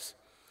Christ.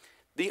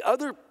 The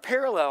other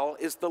parallel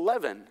is the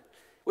leaven,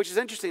 which is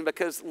interesting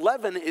because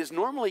leaven is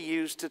normally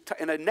used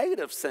in a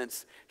negative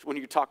sense when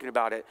you're talking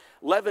about it.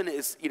 Leaven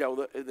is,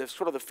 the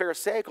sort of the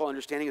Pharisaical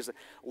understanding is that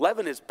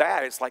leaven is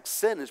bad. It's like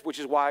sin, which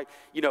is why,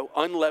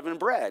 unleavened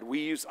bread. We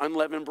use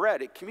unleavened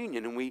bread at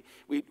communion, and we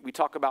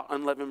talk about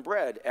unleavened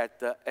bread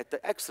at the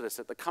Exodus,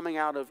 at the coming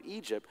out of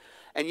Egypt.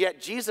 And yet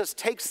Jesus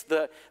takes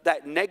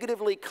that negative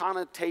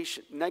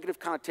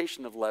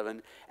connotation of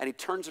leaven, and he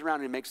turns it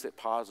around and makes it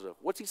positive.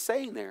 What's he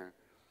saying there?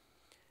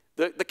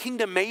 The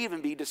kingdom may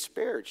even be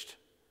disparaged.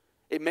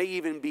 It may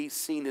even be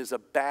seen as a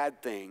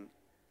bad thing.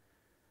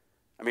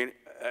 I mean,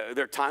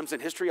 there are times in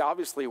history,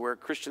 obviously, where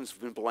Christians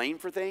have been blamed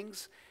for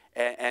things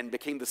and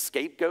became the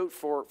scapegoat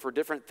for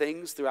different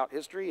things throughout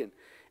history.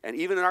 And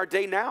even in our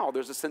day now,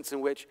 there's a sense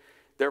in which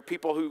there are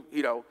people who,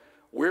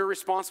 we're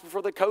responsible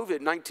for the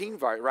COVID-19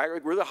 virus,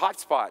 right? We're the hot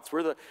spots.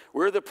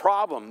 We're the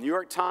problem. New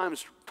York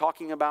Times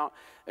talking about,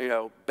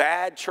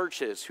 bad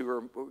churches who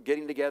are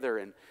getting together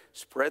and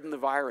spreading the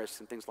virus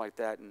and things like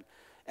that.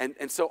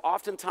 And so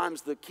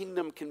oftentimes the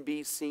kingdom can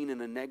be seen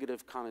in a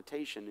negative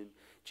connotation. And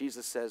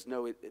Jesus says,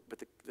 no,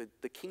 but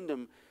the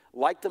kingdom,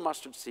 like the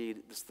mustard seed,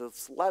 is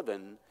this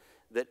leaven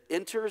that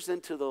enters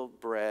into the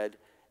bread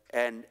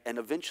and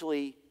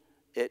eventually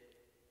it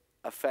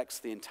affects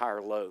the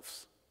entire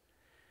loaves.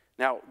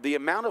 Now, the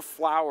amount of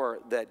flour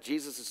that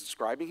Jesus is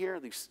describing here,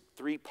 these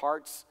 3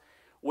 parts,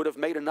 would have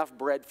made enough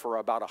bread for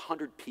about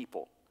 100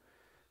 people.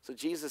 So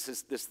Jesus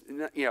is this,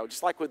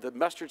 just like with the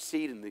mustard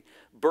seed and the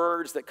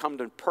birds that come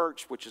to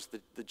perch, which is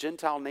the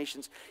Gentile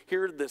nations,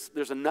 here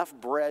there's enough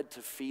bread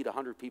to feed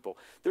 100 people.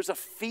 There's a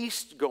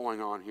feast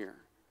going on here.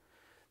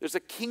 There's a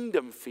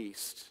kingdom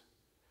feast.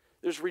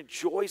 There's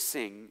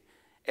rejoicing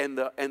and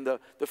the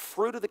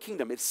fruit of the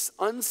kingdom. It's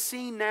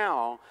unseen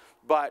now,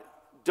 but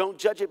don't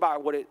judge it by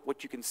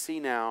what you can see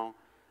now.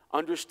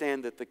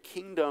 Understand that the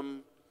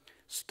kingdom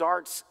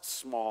starts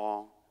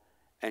small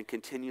and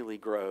continually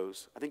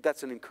grows. I think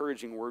that's an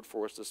encouraging word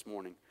for us this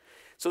morning.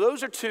 So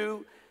those are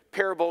 2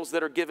 parables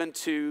that are given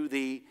to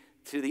the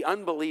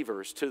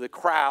unbelievers, to the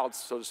crowds,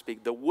 so to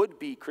speak, the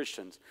would-be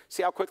Christians.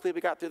 See how quickly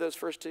we got through those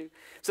first 2?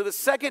 So the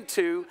second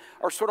 2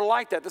 are sort of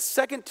like that. The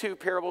second 2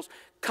 parables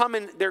come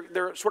in,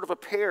 they're sort of a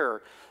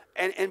pair.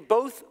 And in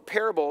both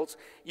parables,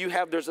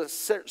 there's a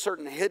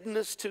certain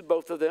hiddenness to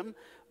both of them.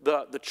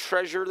 The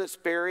treasure that's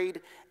buried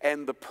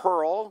and the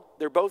pearl,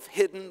 they're both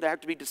hidden. They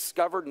have to be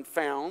discovered and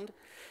found.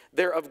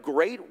 They're of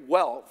great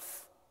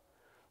wealth,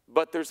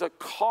 but there's a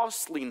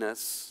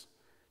costliness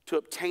to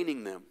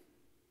obtaining them.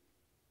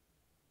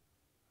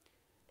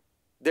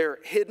 They're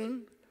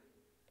hidden,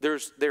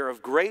 they're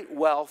of great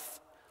wealth,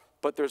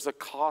 but there's a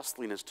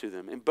costliness to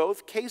them. In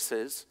both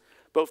cases,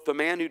 both the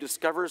man who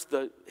discovers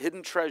the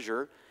hidden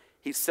treasure,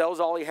 he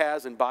sells all he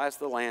has and buys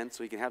the land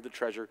so he can have the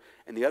treasure.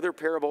 In the other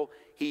parable,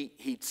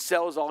 he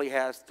sells all he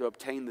has to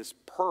obtain this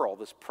pearl,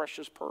 this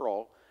precious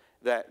pearl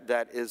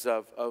that is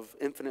of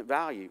infinite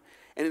value.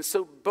 And in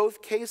so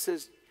both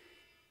cases,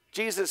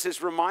 Jesus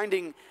is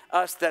reminding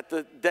us that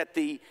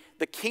the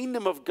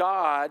kingdom of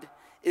God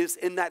is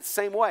in that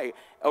same way.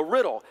 A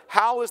riddle.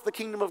 How is the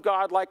kingdom of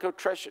God like a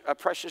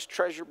precious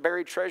treasure,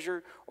 buried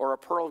treasure, or a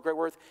pearl of great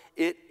worth?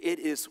 It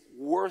is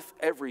worth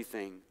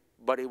everything,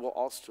 but it will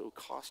also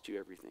cost you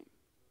everything.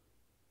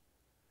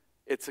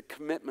 It's a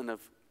commitment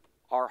of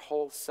our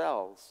whole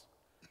selves.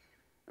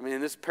 I mean,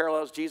 and this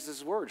parallels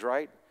Jesus' words,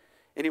 right?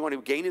 Anyone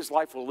who gains his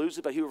life will lose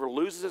it, but whoever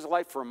loses his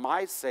life for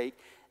my sake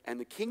and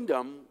the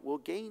kingdom will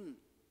gain.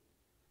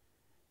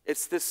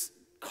 It's this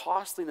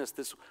costliness,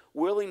 this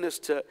willingness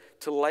to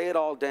lay it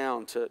all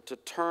down, to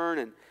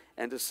turn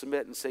and to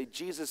submit and say,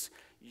 Jesus,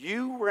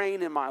 you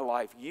reign in my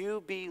life.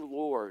 You be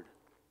Lord.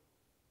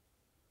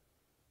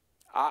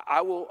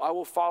 I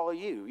will follow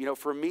you. You know,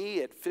 for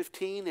me at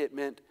 15, it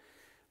meant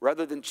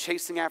rather than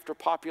chasing after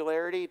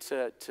popularity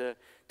to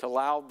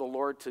allow the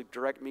Lord to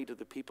direct me to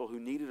the people who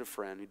needed a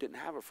friend, who didn't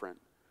have a friend,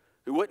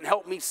 who wouldn't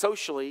help me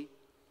socially,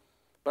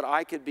 but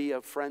I could be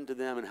a friend to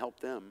them and help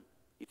them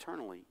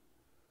eternally.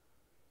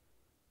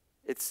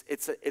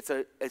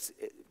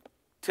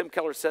 Tim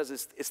Keller says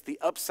it's the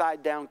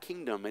upside down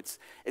kingdom. It's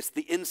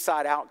the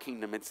inside out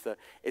kingdom. It's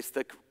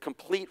the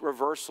complete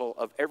reversal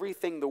of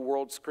everything the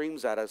world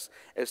screams at us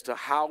as to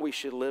how we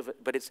should live.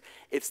 But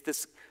it's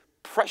this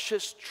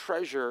precious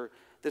treasure,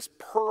 this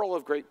pearl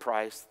of great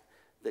price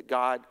that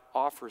God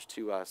offers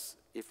to us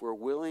if we're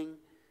willing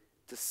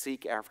to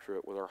seek after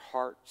it with our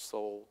heart,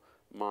 soul,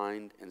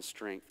 mind, and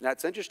strength. Now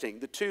it's interesting.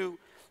 The two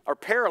are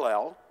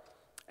parallel,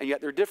 and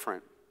yet they're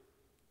different.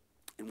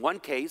 In one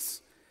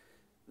case,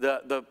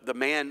 the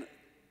man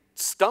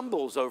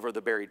stumbles over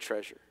the buried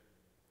treasure,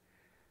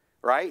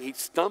 right? He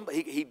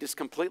just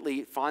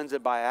completely finds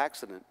it by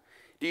accident.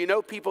 Do you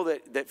know people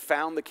that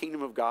found the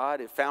kingdom of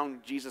God, that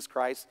found Jesus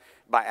Christ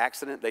by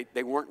accident?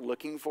 They weren't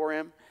looking for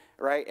him,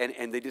 right?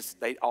 And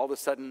they all of a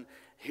sudden,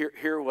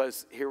 here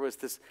was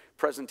this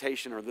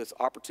presentation or this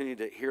opportunity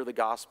to hear the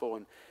gospel,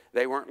 and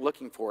they weren't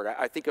looking for it.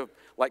 I think of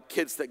like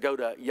kids that go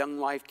to Young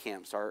Life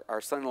camps. Our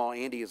son-in-law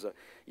Andy is a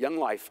Young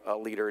Life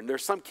leader, and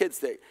there's some kids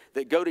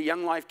that go to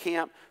Young Life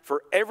camp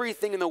for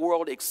everything in the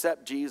world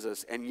except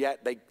Jesus, and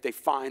yet they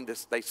find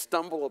this, they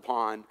stumble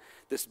upon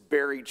this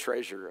buried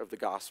treasure of the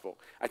gospel.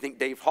 I think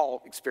Dave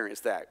Hall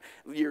experienced that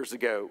years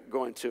ago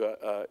going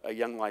to a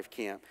Young Life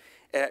camp.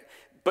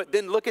 But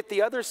then look at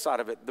the other side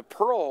of it, the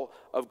pearl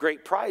of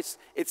great price.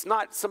 It's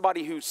not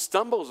somebody who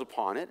stumbles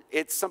upon it.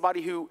 It's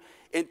somebody who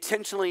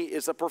intentionally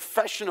is a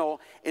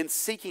professional in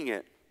seeking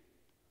it.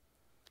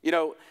 You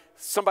know,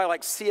 somebody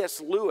like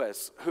C.S.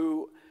 Lewis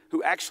who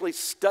actually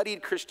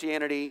studied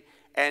Christianity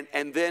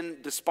and then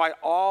despite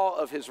all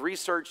of his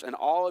research and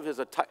all of his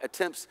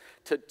attempts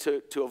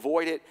to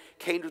avoid it,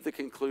 came to the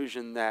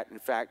conclusion that, in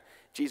fact,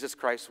 Jesus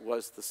Christ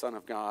was the Son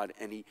of God.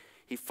 And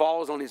he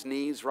falls on his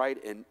knees, right,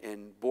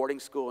 in boarding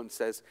school and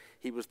says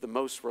he was the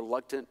most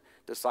reluctant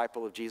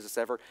disciple of Jesus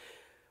ever.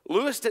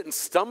 Lewis didn't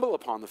stumble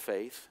upon the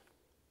faith.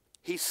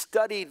 He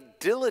studied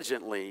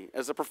diligently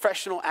as a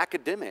professional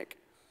academic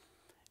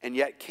and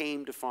yet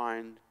came to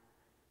find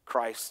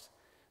Christ,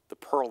 the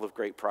pearl of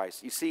great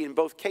price. You see, in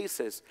both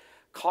cases,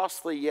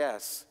 costly,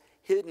 yes,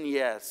 hidden,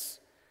 yes,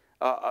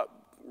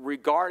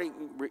 regarding,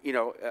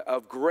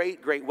 of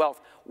great, great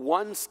wealth.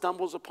 One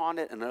stumbles upon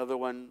it, and another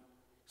one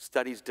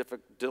studies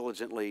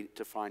diligently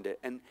to find it.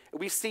 And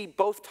we see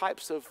both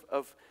types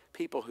of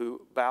people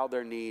who bow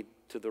their knee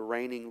to the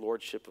reigning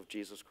lordship of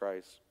Jesus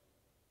Christ.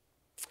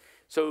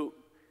 So,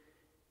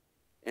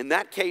 in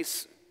that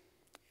case,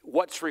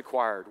 what's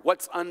required?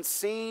 What's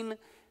unseen?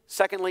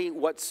 Secondly,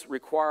 what's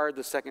required?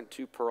 The second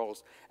two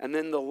pearls. And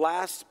then the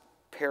last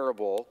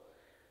parable,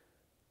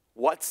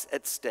 what's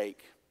at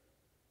stake?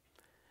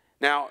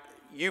 Now,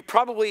 you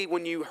probably,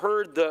 when you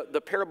heard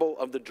the parable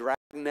of the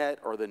dragnet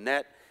or the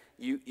net,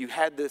 you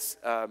had this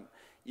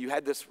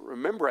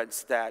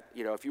remembrance that,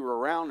 if you were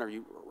around or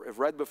you have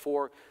read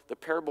before the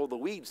parable of the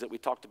weeds that we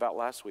talked about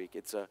last week.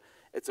 It's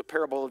a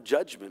parable of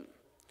judgment.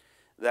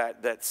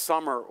 That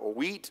some are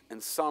wheat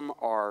and some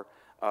are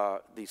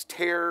these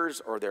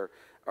tares, or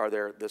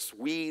they're this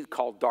weed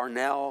called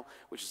darnel,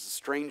 which is a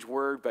strange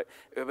word, but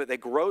they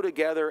grow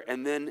together.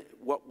 And then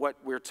what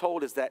we're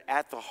told is that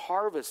at the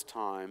harvest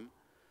time,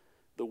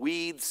 the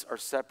weeds are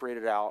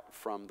separated out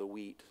from the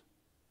wheat.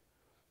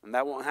 And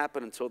that won't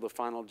happen until the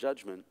final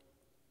judgment.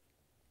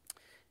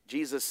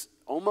 Jesus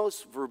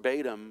almost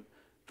verbatim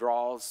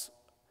draws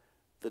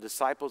the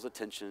disciples'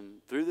 attention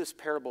through this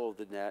parable of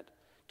the net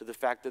to the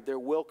fact that there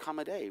will come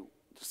a day,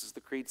 just as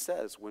the Creed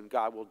says, when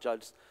God will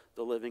judge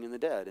the living and the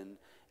dead.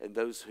 And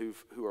those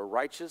who are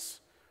righteous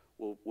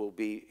will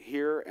be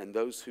here, and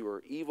those who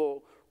are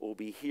evil will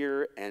be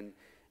here. And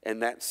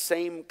that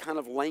same kind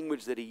of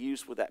language that he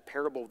used with that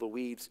parable of the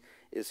weeds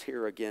is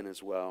here again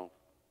as well.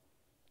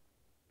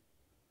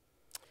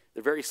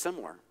 They're very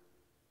similar.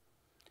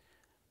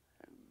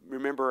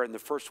 Remember, in the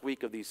first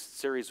week of these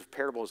series of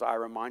parables, I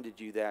reminded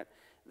you that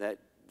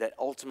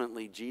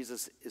ultimately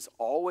Jesus is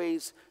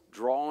always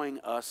drawing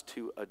us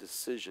to a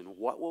decision.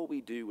 What will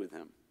we do with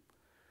him?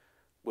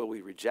 Will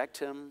we reject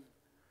him,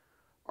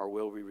 or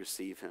will we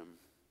receive him?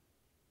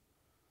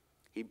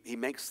 He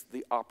makes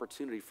the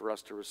opportunity for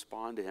us to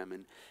respond to him,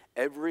 and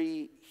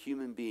every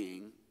human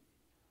being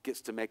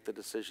gets to make the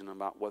decision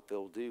about what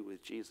they'll do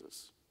with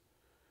Jesus.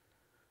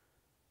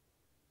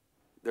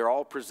 They're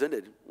all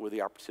presented with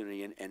the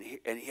opportunity,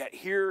 and yet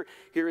here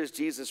is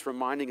Jesus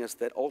reminding us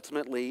that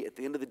ultimately, at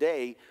the end of the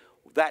day,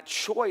 that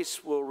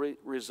choice will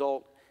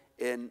result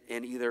in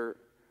either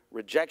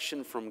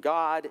rejection from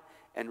God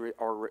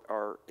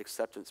or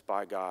acceptance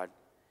by God.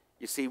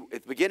 You see,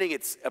 at the beginning,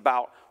 it's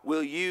about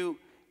will you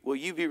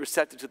be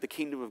receptive to the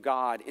kingdom of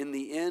God? In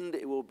the end,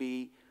 it will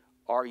be,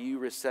 are you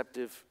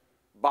receptive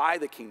by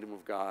the kingdom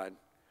of God,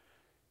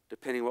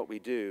 depending on what we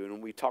do.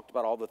 And we talked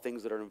about all the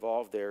things that are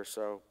involved there.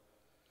 So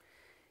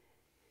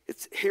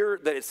it's here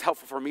that it's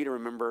helpful for me to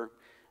remember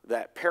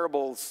that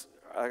parables,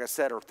 like I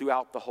said, are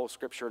throughout the whole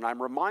scripture. And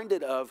I'm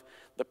reminded of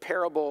the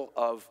parable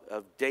of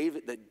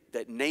David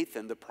that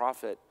Nathan, the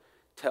prophet,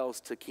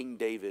 tells to King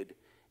David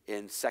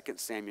in 2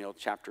 Samuel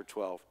chapter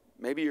 12.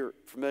 Maybe you're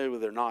familiar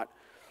with it or not.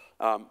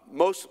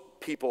 Most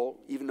people,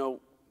 even though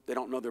they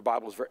don't know their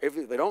Bibles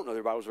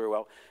very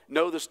well,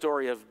 know the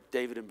story of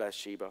David and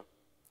Bathsheba.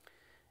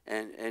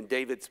 And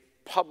David's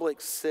public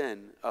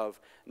sin of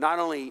not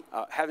only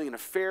having an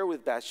affair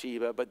with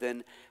Bathsheba, but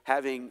then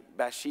having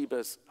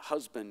Bathsheba's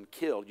husband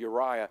killed,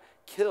 Uriah,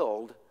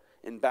 killed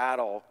in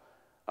battle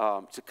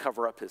to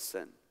cover up his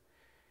sin.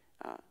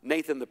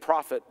 Nathan the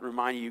prophet,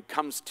 remind you,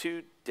 comes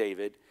to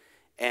David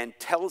and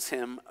tells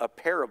him a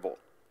parable,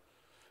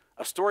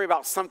 a story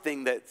about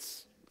something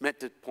that's meant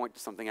to point to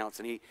something else.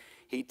 And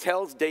he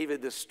tells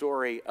David this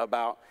story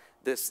about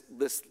this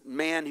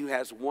man who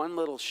has one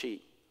little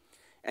sheep.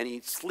 And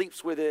he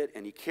sleeps with it,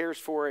 and he cares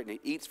for it, and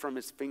he eats from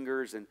his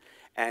fingers,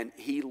 and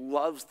he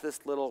loves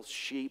this little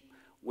sheep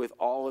with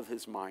all of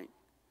his might.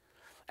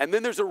 And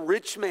then there's a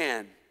rich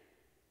man,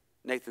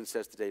 Nathan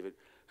says to David,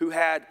 who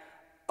had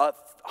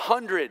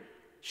 100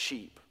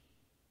 sheep.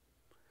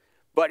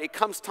 But it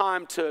comes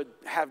time to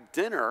have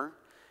dinner,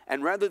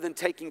 and rather than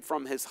taking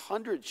from his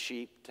 100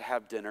 sheep to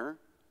have dinner,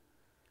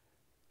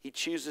 he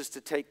chooses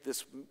to take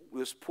this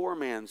poor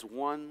man's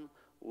one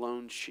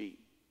lone sheep.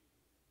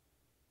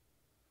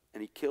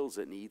 And he kills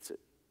it and he eats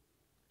it.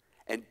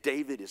 And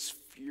David is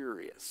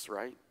furious,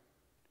 right?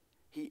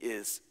 He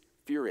is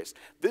furious.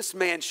 This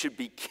man should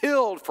be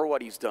killed for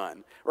what he's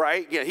done,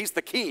 right? You know, he's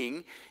the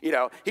king. You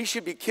know, he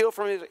should be killed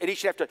and he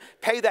should have to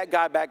pay that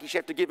guy back. He should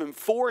have to give him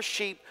 4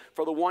 sheep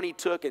for the one he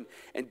took. And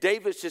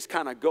David's just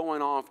kind of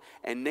going off.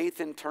 And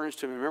Nathan turns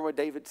to him. Remember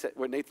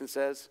what Nathan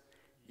says?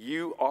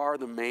 You are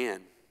the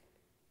man.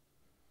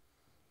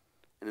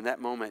 And in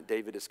that moment,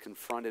 David is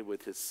confronted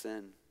with his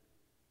sin.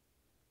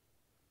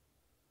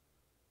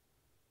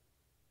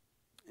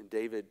 And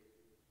David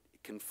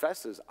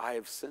confesses, I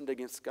have sinned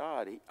against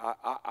God. In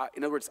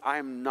other words, I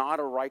am not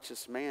a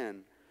righteous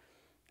man.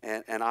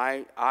 And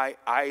I,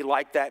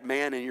 like that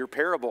man in your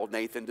parable,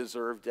 Nathan,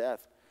 deserve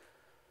death.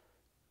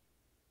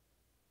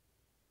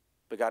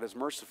 But God is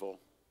merciful.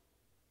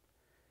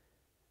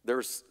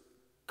 There's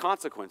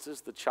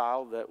consequences. The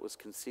child that was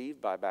conceived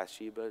by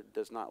Bathsheba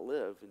does not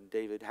live. And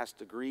David has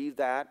to grieve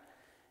that.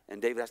 And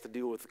David has to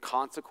deal with the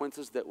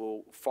consequences that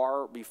will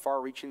be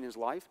far-reaching in his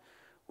life.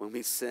 When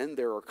we sin,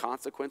 there are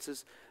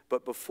consequences.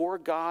 But before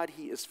God,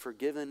 he is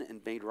forgiven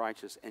and made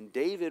righteous. And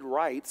David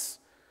writes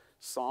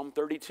Psalm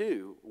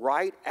 32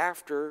 right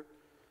after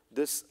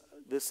this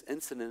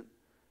incident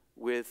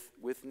with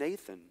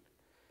Nathan.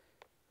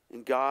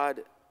 And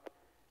God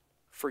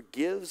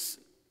forgives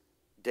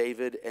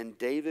David, and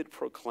David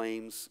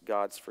proclaims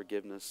God's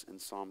forgiveness in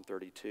Psalm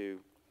 32.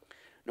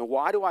 Now,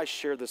 why do I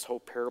share this whole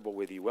parable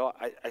with you? Well,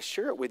 I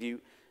share it with you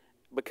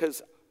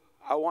because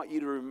I want you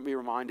to be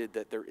reminded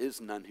that there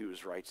is none who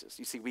is righteous.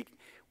 You see,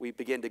 we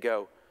begin to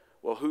go,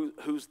 well,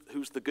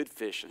 who's the good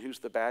fish and who's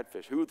the bad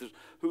fish?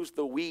 Who's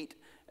the wheat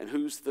and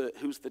who's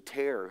the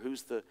tare?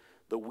 Who's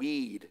the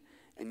weed?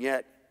 And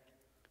yet,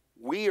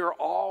 we are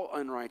all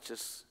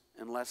unrighteous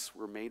unless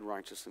we're made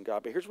righteous in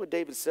God. But here's what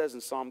David says in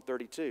Psalm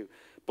 32.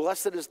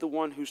 Blessed is the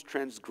one whose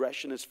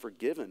transgression is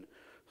forgiven,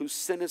 whose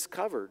sin is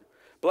covered.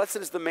 Blessed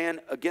is the man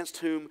against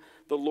whom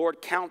the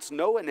Lord counts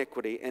no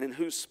iniquity, and in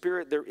whose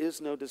spirit there is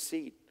no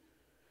deceit.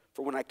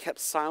 For when I kept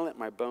silent,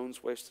 my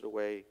bones wasted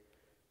away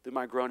through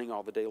my groaning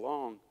all the day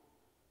long.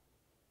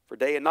 For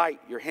day and night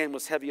your hand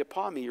was heavy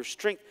upon me. Your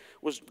strength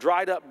was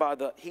dried up by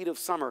the heat of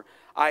summer.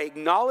 I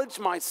acknowledged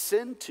my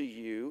sin to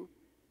you,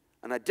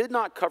 and I did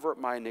not cover up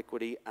my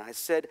iniquity. And I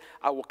said,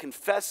 I will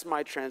confess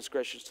my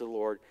transgressions to the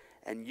Lord,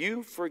 and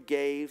you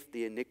forgave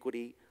the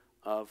iniquity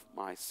of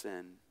my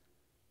sin.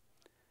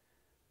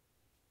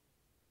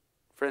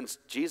 Friends,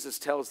 Jesus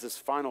tells this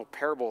final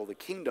parable of the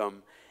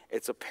kingdom.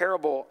 It's a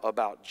parable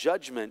about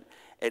judgment.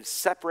 It's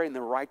separating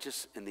the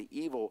righteous and the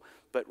evil.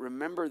 But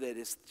remember that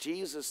it's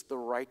Jesus, the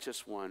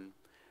righteous one,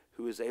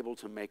 who is able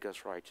to make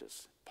us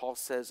righteous. Paul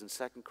says in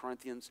 2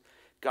 Corinthians,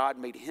 God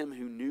made him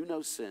who knew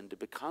no sin to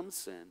become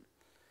sin,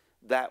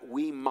 that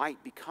we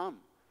might become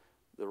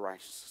the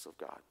righteousness of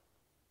God.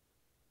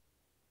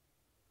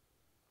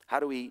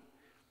 How do we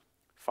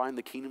find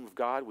the kingdom of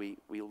God? We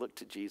look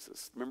to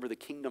Jesus. Remember, the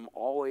kingdom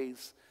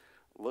always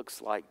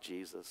looks like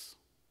Jesus.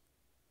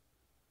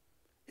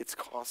 It's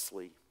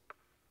costly,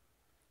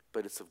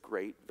 but it's of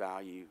great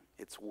value.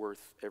 It's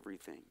worth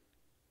everything.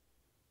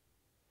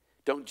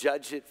 Don't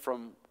judge it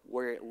from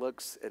where it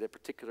looks at a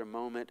particular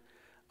moment.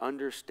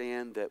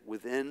 Understand that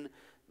within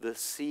the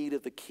seed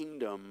of the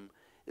kingdom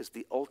is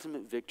the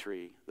ultimate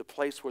victory, the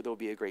place where there will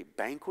be a great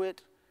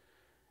banquet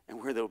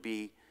and where there will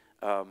be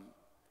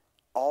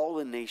all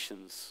the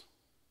nations,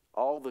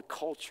 all the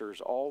cultures,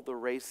 all the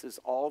races,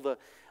 all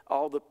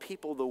the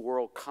people of the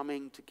world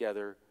coming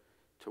together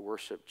to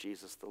worship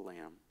Jesus the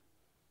Lamb,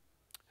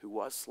 who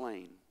was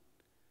slain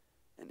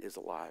and is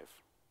alive.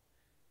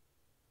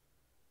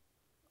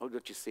 Oh,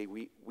 don't you see,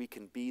 we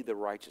can be the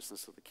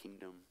righteousness of the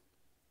kingdom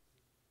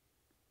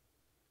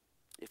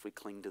if we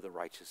cling to the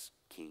righteous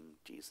King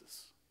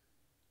Jesus.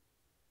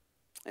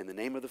 In the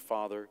name of the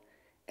Father,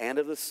 and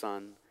of the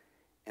Son,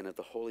 and of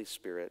the Holy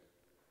Spirit.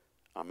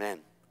 Amen.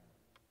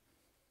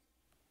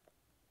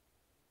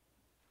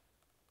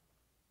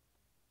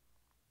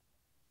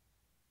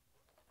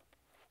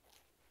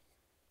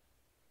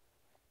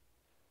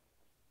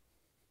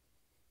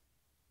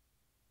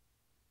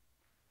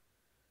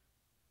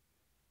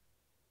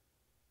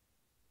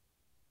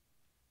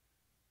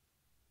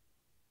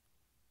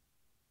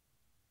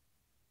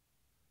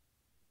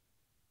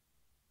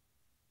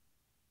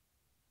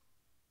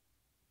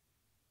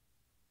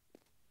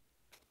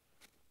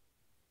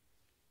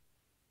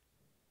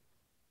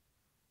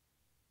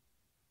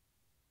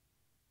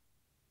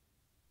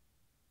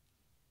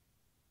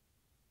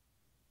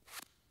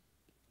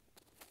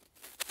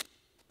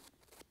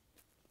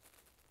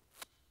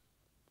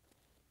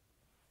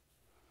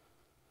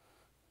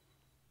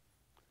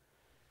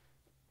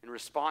 In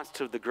response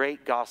to the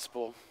great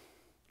gospel,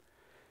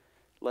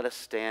 let us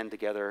stand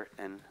together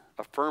and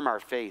affirm our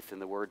faith in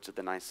the words of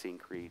the Nicene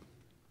Creed.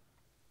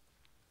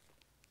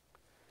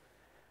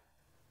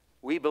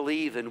 We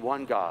believe in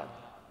one God,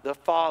 the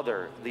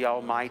Father, the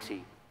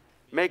Almighty,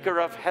 maker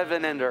of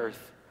heaven and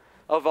earth,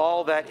 of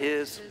all that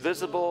is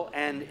visible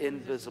and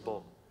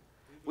invisible.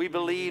 We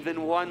believe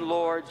in one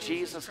Lord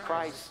Jesus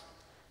Christ,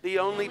 the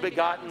only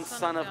begotten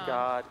Son of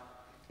God,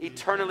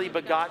 eternally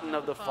begotten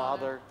of the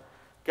Father,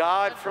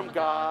 God from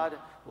God,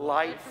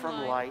 light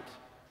from light,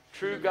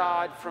 true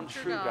God from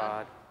true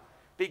God,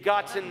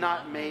 begotten,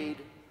 not made,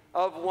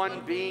 of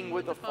one being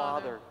with the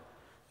Father.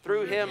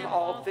 Through him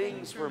all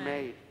things were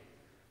made.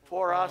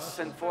 For us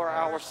and for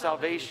our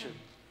salvation,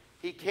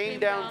 he came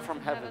down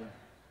from heaven,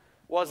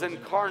 was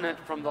incarnate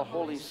from the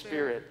Holy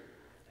Spirit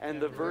and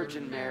the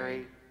Virgin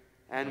Mary,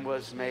 and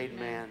was made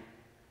man.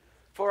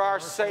 For our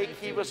sake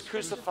he was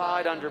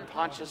crucified under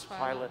Pontius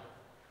Pilate.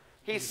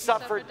 He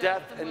suffered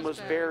death and was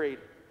buried.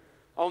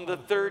 On the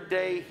third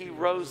day he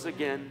rose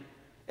again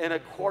in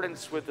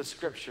accordance with the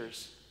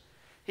Scriptures.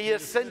 He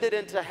ascended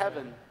into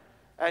heaven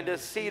and is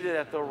seated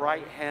at the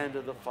right hand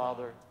of the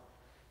Father.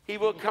 He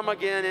will come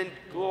again in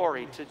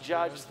glory to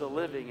judge the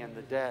living and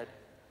the dead,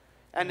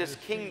 and his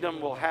kingdom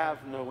will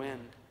have no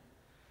end.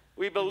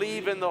 We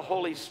believe in the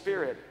Holy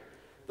Spirit,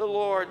 the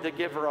Lord, the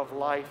giver of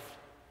life,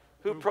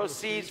 who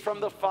proceeds from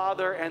the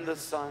Father and the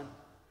Son,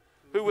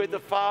 who with the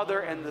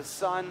Father and the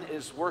Son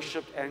is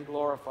worshiped and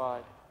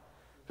glorified,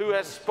 who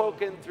has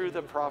spoken through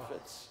the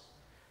prophets.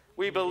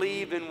 We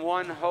believe in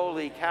one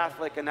holy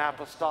Catholic and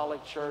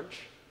Apostolic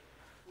Church.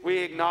 We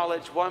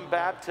acknowledge one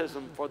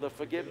baptism for the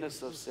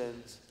forgiveness of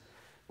sins.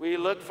 We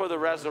look for the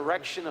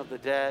resurrection of the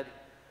dead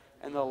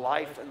and the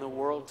life in the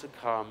world to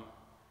come.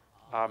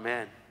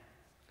 Amen.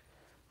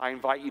 I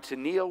invite you to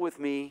kneel with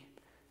me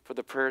for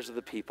the prayers of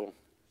the people.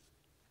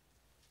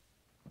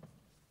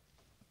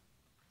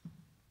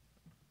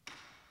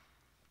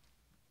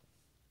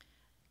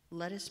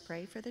 Let us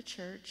pray for the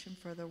church and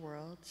for the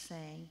world,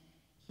 saying,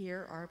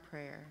 "Hear our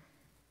prayer."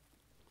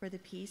 For the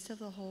peace of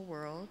the whole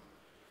world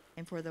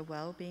and for the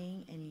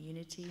well-being and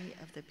unity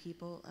of the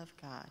people of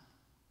God.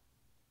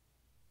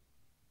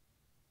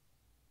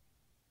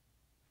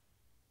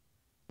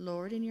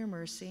 Lord, in your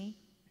mercy,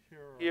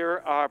 Hear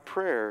our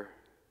prayer.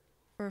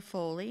 for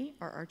Foley,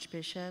 our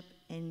Archbishop,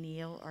 and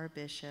Neil, our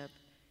Bishop,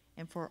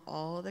 and for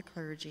all the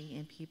clergy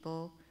and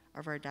people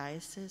of our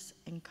diocese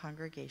and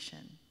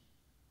congregation.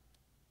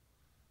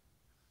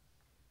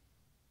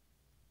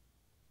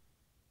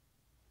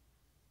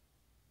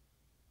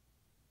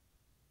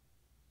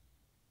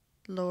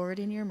 Lord,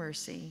 in your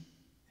mercy,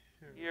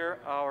 Hear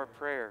our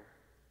prayer.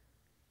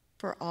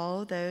 for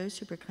all those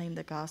who proclaim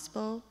the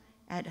gospel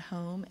at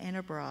home and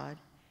abroad,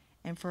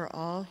 and for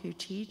all who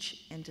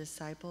teach and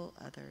disciple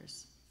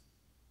others.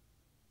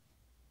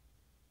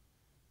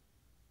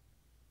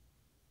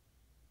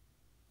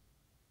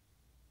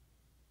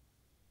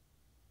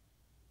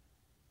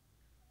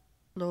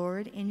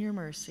 Lord, in your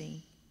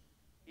mercy,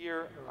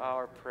 Hear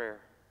our prayer.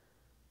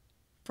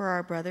 for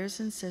our brothers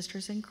and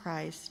sisters in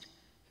Christ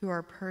who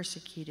are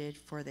persecuted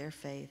for their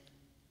faith.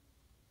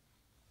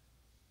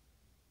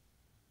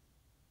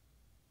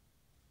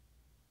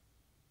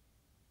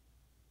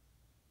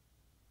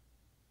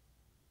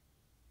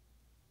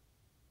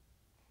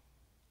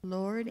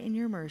 Lord, in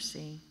your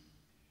mercy,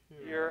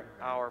 Hear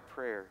our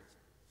prayer.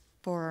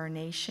 for our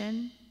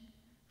nation,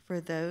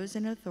 for those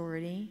in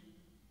authority,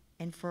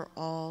 and for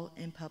all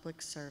in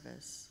public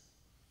service.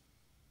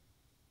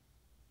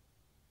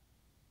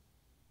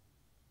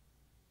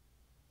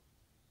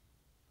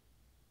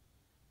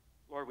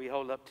 Lord, we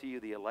hold up to you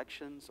the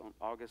elections on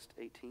August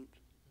 18th.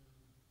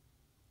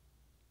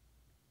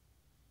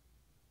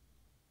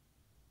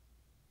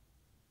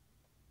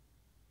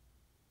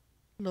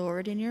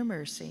 Lord, in your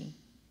mercy,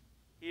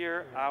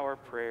 Hear our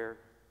prayer.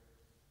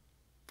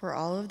 for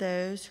all of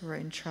those who are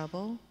in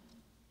trouble,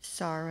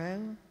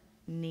 sorrow,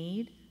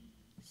 need,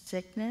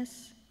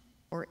 sickness,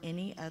 or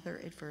any other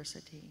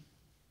adversity.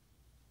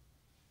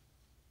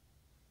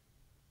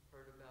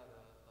 Heard about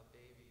a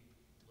baby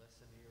less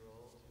than a year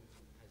old who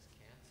has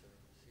cancer,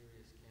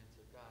 serious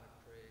cancer. God,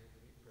 we pray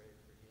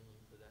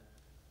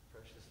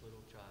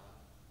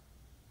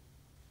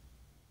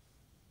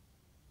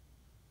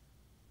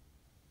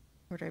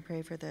Lord, I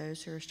pray for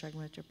those who are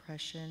struggling with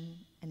depression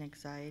and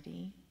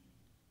anxiety,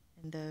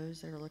 and those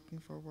that are looking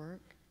for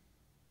work.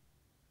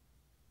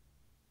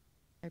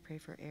 I pray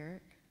for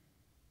Eric.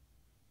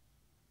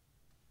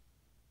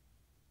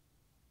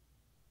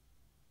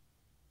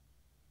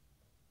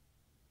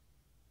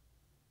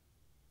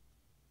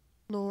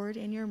 Lord,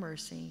 in your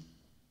mercy,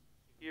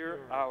 Hear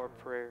our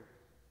prayer.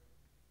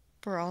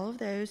 for all of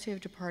those who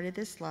have departed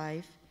this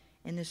life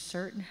in the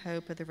certain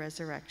hope of the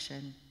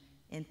resurrection,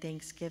 in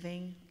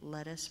thanksgiving,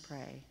 let us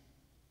pray.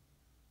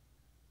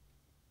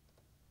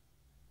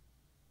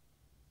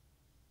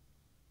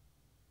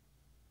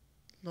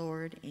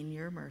 Lord, in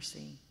your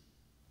mercy,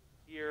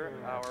 Hear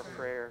our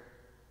prayer.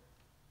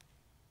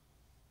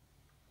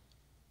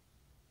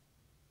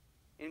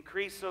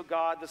 Increase, O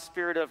God, the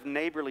spirit of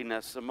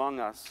neighborliness among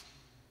us,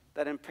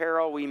 that in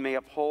peril we may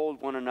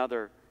uphold one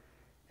another,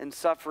 in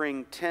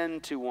suffering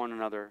tend to one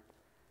another,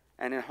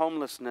 and in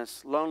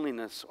homelessness,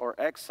 loneliness, or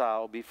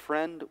exile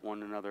befriend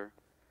one another.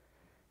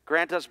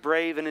 Grant us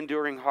brave and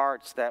enduring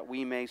hearts, that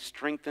we may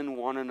strengthen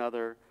one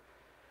another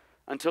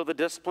until the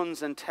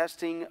disciplines and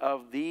testing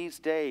of these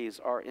days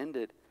are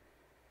ended,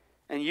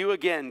 and you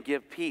again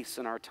give peace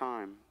in our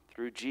time,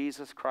 through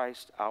Jesus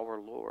Christ our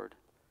Lord.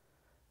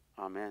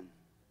 Amen.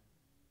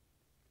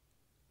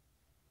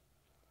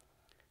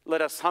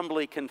 Let us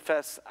humbly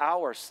confess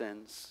our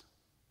sins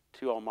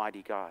to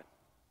Almighty God.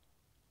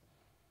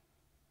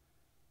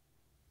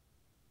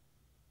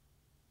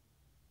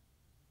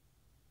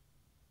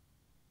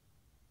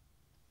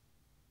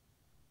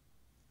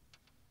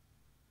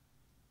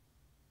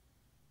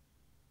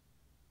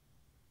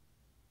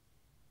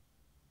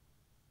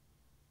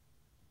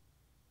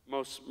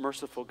 Most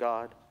merciful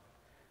God,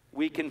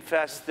 we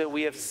confess that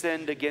we have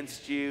sinned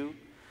against you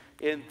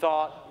in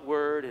thought,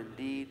 word, and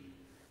deed,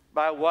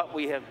 by what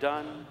we have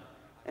done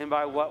and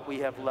by what we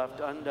have left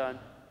undone.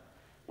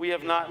 We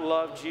have not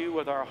loved you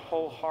with our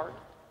whole heart.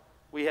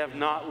 We have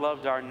not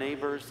loved our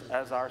neighbors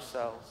as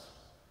ourselves.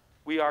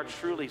 We are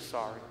truly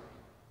sorry,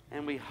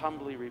 and we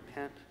humbly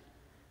repent.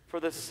 For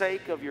the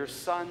sake of your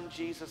Son,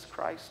 Jesus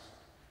Christ,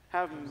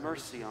 have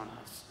mercy on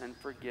us and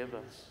forgive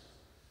us,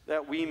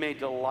 that we may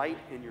delight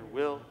in your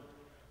will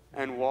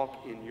and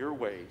walk in your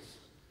ways,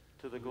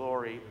 to the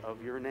glory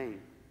of your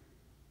name.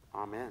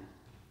 Amen.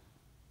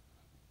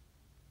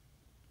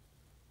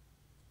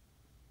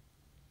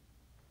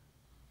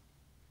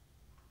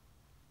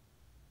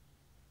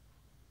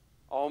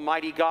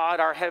 Almighty God,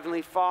 our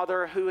Heavenly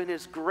Father, who in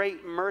his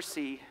great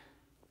mercy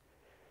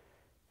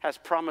has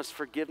promised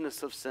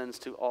forgiveness of sins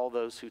to all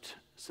those who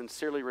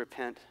sincerely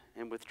repent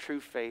and with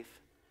true faith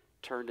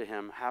turn to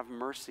him, have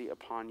mercy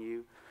upon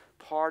you,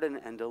 pardon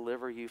and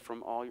deliver you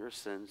from all your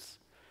sins,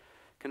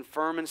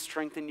 confirm and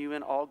strengthen you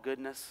in all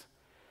goodness,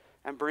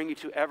 and bring you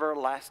to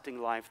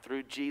everlasting life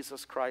through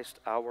Jesus Christ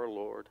our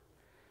Lord.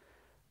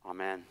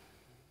 Amen.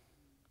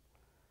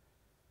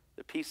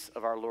 The peace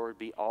of our Lord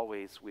be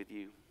always with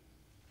you.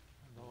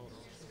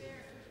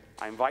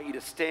 I invite you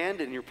to stand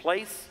in your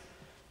place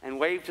and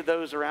wave to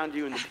those around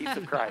you in the peace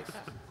of Christ.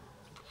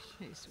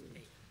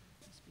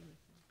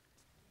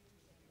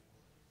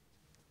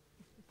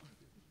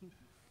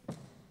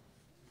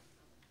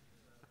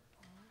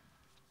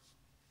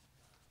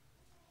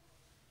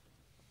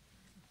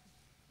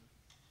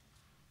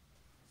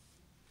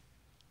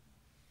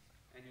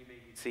 And you may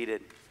be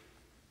seated.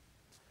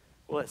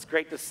 Well, it's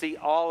great to see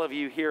all of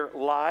you here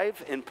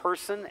live in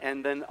person,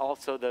 and then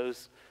also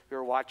those who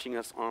are watching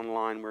us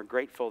online. We're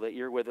grateful that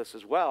you're with us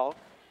as well.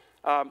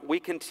 We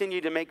continue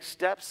to make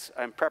steps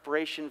in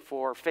preparation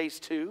for phase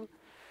 2.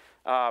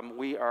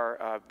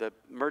 The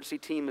emergency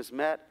team has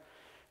met,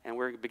 and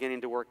we're beginning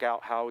to work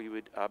out how we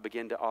would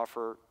begin to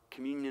offer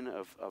communion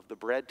of the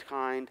bread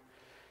kind,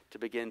 to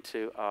begin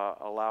to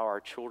allow our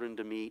children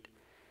to meet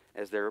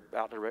as they're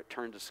about to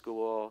return to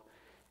school,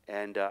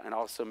 and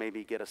also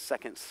maybe get a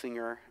second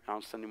singer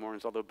on Sunday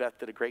mornings, although Beth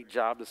did a great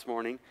job this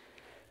morning.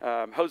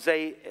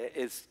 Jose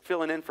is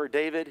filling in for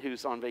David,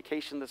 who's on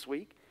vacation this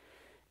week.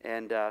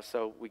 And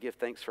so we give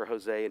thanks for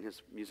Jose and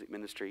his music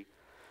ministry.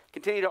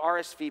 Continue to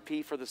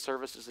RSVP for the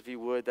services if you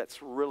would.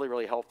 That's really,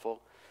 really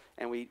helpful.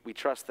 And we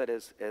trust that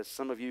as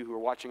some of you who are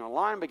watching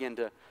online begin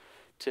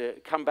to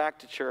come back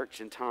to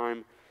church in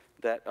time,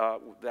 that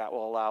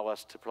will allow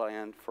us to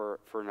plan for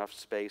enough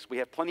space. We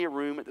have plenty of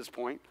room at this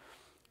point,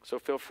 so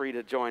feel free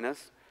to join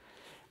us.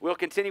 We'll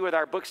continue with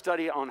our book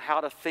study on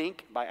How to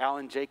Think by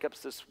Alan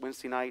Jacobs this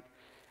Wednesday night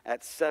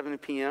at 7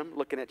 p.m.,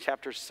 looking at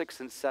chapters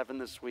 6 and 7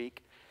 this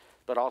week,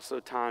 but also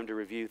time to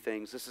review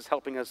things. This is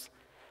helping us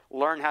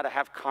learn how to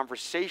have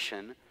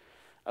conversation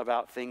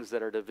about things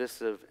that are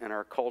divisive in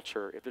our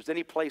culture. If there's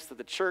any place that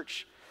the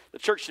church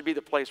should be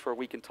the place where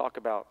we can talk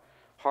about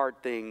hard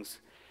things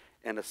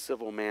in a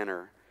civil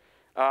manner.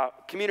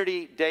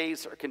 Community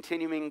days are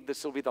continuing.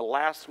 This will be the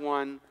last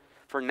one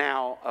for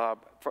now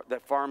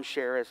that Farm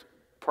Share is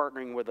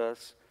partnering with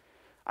us.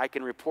 I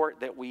can report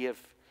that we have,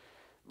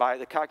 by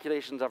the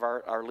calculations of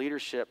our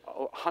leadership,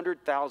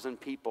 100,000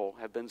 people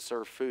have been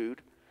served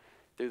food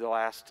through the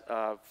last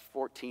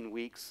 14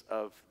 weeks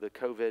of the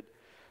COVID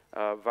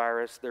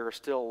virus. There are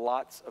still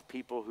lots of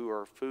people who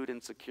are food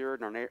insecure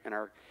in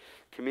our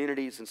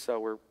communities, and so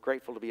we're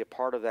grateful to be a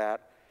part of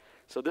that.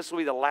 So this will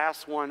be the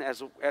last one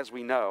as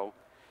we know,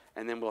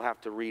 and then we'll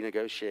have to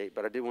renegotiate.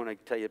 But I do want to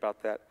tell you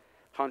about that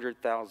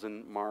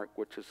 100,000 mark,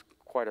 which is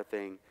quite a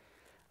thing.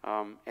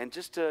 And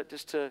just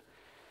to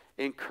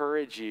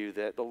encourage you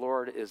that the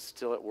Lord is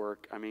still at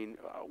work. I mean,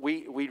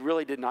 we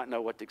really did not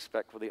know what to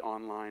expect for the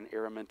online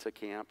Araminta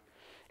camp.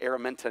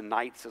 Araminta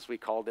Nights, as we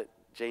called it.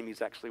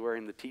 Jamie's actually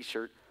wearing the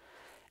t-shirt.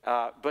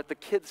 But the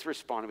kids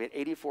responded. We had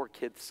 84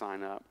 kids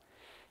sign up.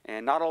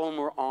 And not all of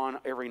them were on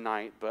every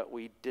night, but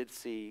we did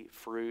see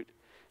fruit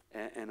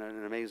in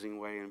an amazing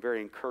way, in a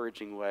very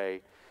encouraging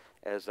way,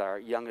 as our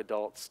young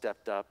adults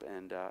stepped up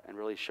and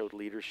really showed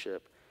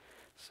leadership.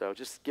 So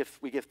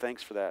we give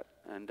thanks for that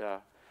and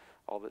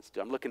all that's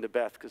done. I'm looking to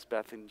Beth, because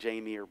Beth and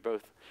Jamie are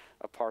both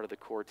a part of the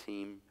core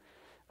team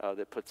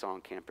that puts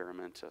on Camp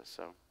Araminta.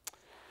 So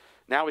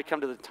now we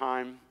come to the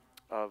time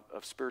of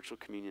spiritual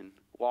communion.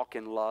 Walk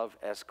in love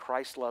as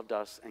Christ loved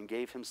us and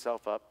gave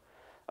himself up,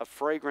 a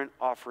fragrant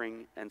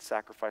offering and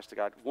sacrifice to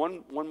God.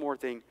 One more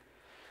thing.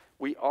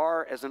 We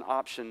are, as an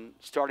option,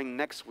 starting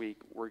next week,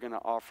 we're going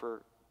to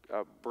offer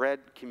bread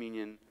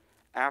communion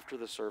after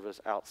the service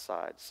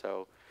outside.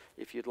 So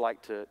if you'd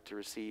like to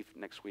receive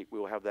next week, we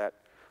will have that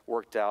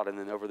worked out. And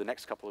then over the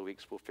next couple of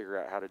weeks, we'll figure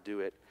out how to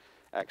do it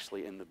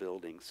actually in the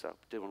building. So I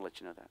did want to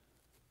let you know that.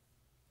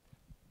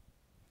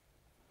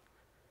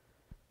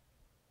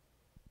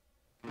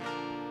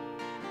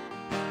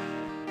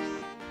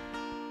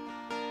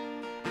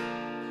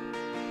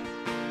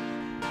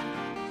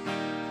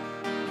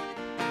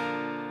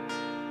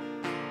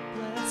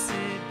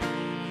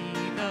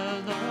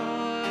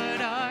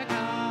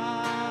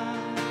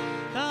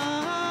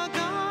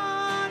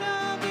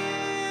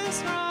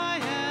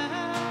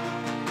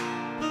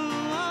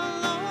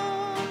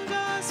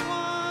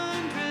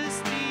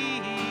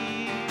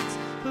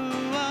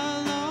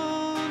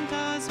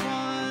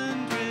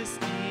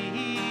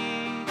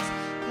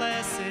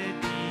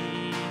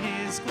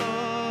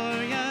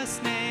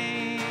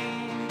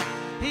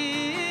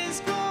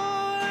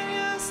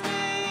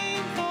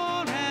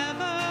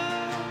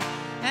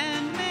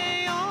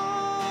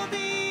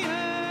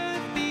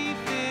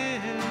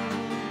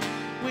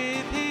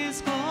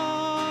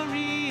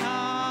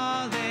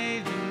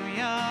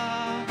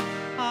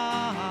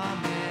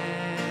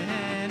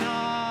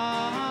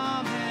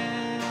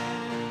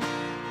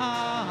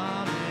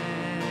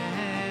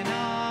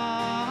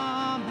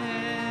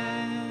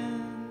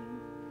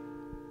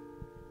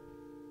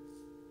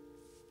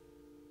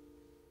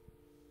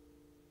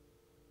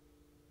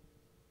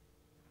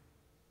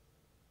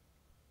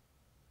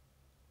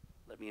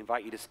 Let me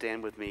invite you to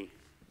stand with me.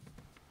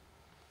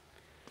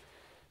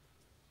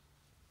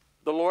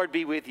 The Lord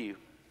be with you.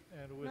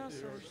 And with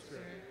your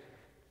spirit.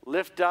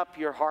 Lift up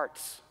your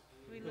hearts.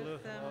 We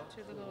lift them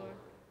to the Lord.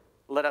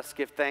 Let us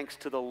give thanks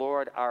to the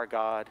Lord our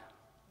God.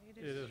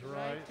 It is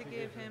right to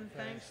give him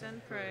thanks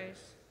and praise.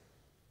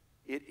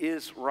 It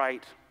is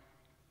right,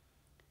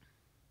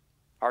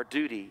 our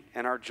duty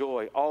and our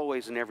joy,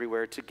 always and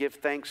everywhere, to give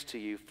thanks to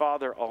you,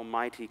 Father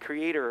Almighty,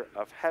 creator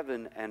of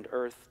heaven and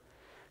earth,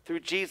 through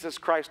Jesus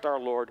Christ our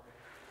Lord.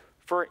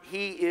 For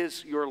he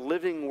is your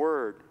living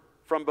word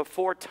from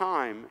before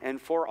time and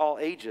for all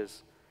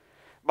ages.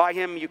 By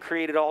him you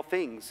created all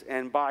things,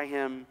 and by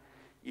him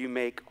you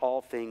make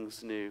all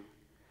things new.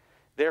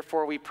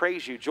 Therefore we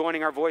praise you,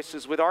 joining our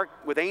voices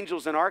with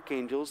angels and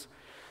archangels,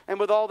 and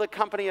with all the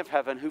company of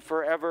heaven who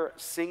forever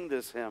sing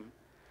this hymn,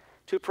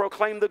 to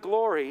proclaim the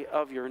glory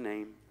of your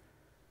name.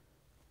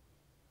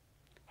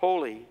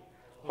 Holy,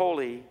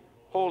 holy,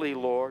 holy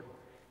Lord,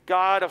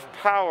 God of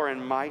power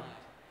and might,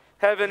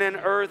 heaven and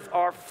earth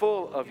are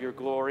full of your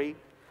glory.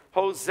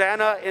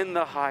 Hosanna in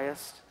the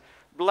highest.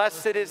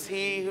 Blessed is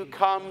he who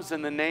comes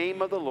in the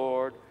name of the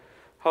Lord.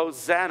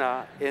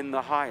 Hosanna in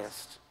the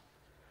highest.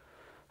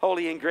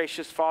 Holy and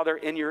gracious Father,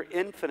 in your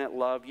infinite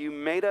love, you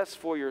made us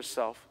for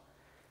yourself.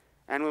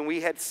 And when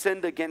we had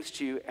sinned against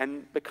you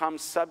and become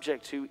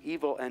subject to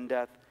evil and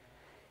death,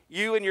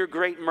 you in your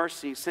great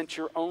mercy sent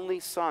your only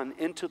Son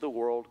into the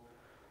world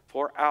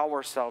for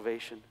our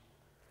salvation.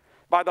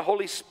 By the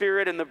Holy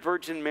Spirit and the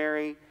Virgin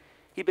Mary,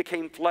 he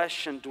became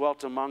flesh and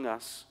dwelt among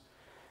us.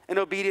 In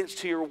obedience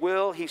to your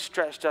will, he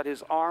stretched out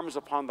his arms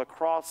upon the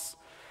cross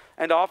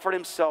and offered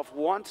himself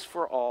once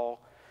for all,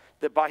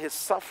 that by his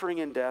suffering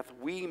and death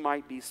we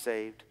might be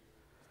saved.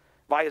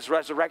 By his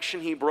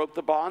resurrection, he broke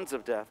the bonds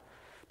of death,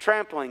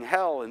 trampling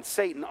hell and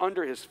Satan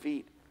under his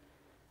feet.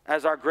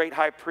 As our great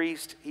high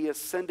priest, he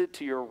ascended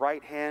to your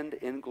right hand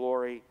in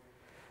glory,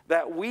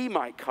 that we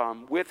might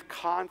come with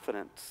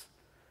confidence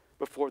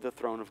before the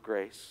throne of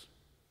grace.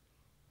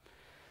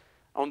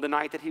 On the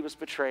night that he was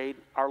betrayed,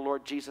 our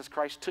Lord Jesus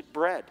Christ took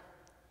bread,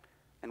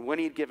 and when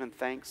he had given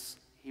thanks,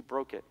 he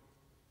broke it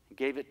and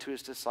gave it to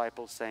his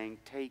disciples, saying,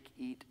 "Take,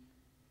 eat.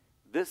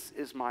 This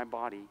is my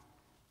body,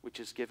 which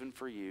is given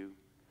for you.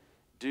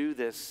 Do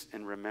this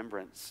in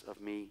remembrance of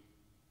me."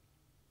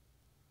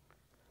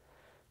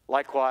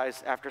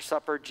 Likewise, after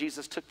supper,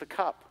 Jesus took the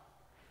cup,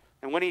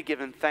 And when he had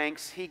given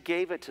thanks, he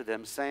gave it to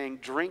them, saying,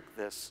 "Drink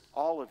this,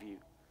 all of you.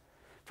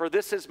 For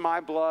this is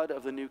my blood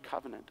of the new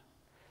covenant,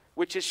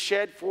 which is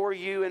shed for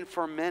you and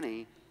for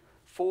many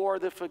for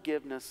the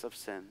forgiveness of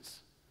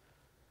sins.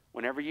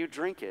 Whenever you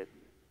drink it,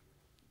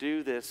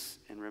 do this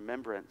in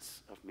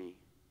remembrance of me."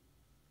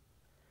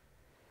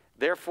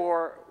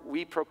 Therefore,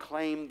 we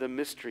proclaim the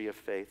mystery of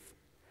faith.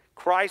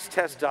 Christ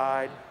has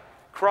died.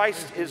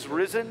 Christ is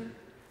risen.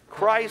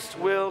 Christ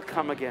will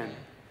come again.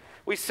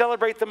 We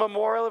celebrate the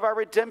memorial of our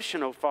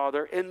redemption, O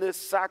Father, in this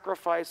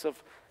sacrifice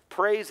of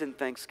praise and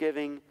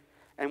thanksgiving,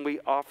 and we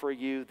offer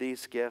you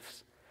these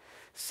gifts.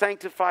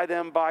 Sanctify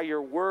them by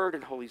your word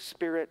and Holy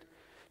Spirit,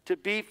 to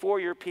be for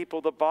your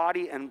people the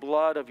body and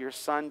blood of your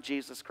Son,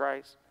 Jesus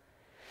Christ.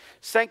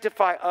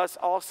 Sanctify us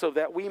also,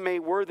 that we may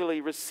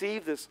worthily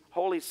receive this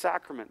holy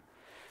sacrament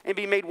and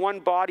be made one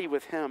body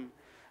with him,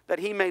 that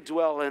he may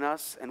dwell in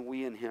us and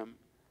we in him.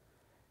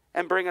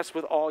 And bring us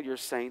with all your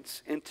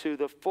saints into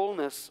the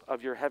fullness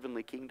of your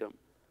heavenly kingdom,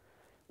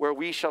 where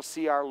we shall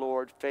see our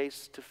Lord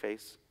face to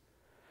face.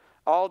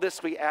 All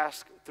this we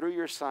ask through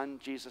your Son,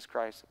 Jesus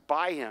Christ,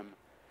 by him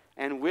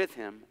and with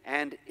him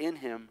and in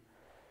him.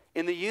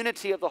 In the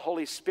unity of the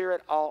Holy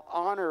Spirit, all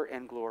honor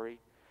and glory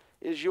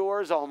is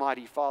yours,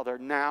 Almighty Father,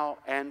 now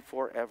and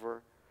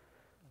forever.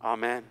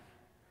 Amen.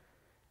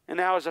 And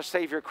now, as our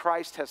Savior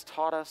Christ has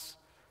taught us,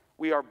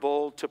 we are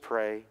bold to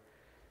pray.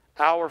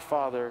 Our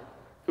Father,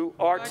 who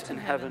art in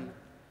heaven,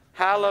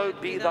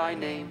 hallowed be thy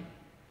name.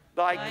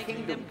 Thy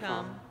kingdom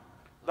come,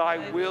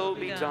 thy will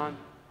be done,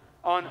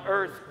 on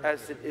earth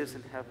as it is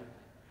in heaven.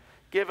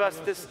 Give us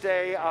this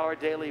day our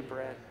daily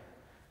bread,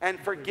 and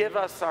forgive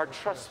us our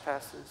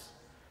trespasses,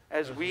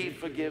 as we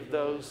forgive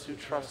those who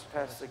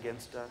trespass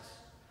against us.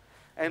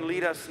 And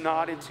lead us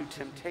not into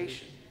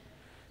temptation,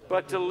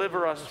 but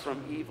deliver us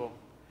from evil.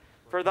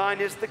 For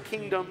thine is the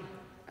kingdom,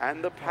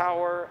 and the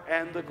power,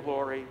 and the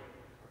glory,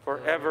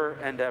 forever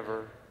and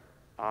ever.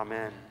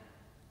 Amen.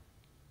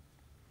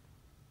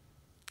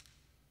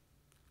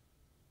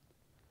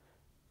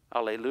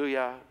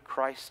 Alleluia.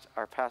 Christ,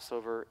 our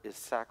Passover, is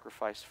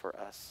sacrificed for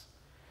us.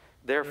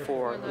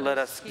 Therefore, let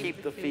us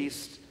keep the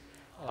feast.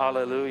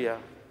 Alleluia.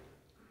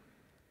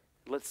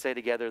 Let's say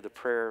together the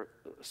prayer,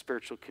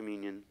 spiritual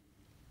communion.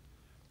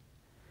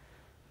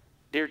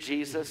 Dear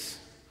Jesus,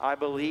 I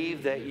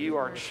believe that you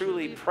are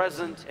truly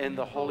present in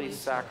the holy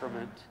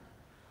sacrament.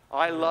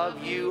 I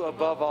love you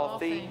above all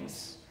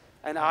things,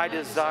 and I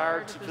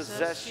desire to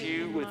possess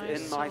you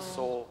within my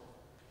soul.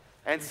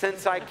 And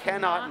since I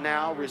cannot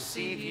now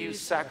receive you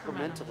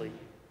sacramentally,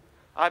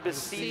 I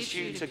beseech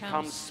you to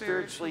come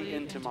spiritually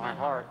into my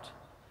heart.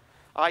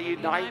 I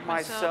unite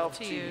myself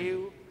to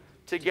you,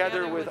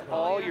 together with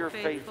all your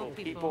faithful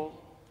people,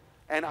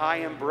 and I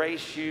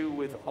embrace you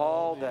with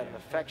all the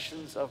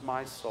affections of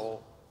my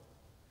soul.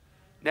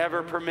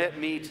 Never permit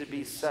me to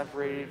be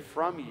separated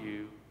from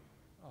you.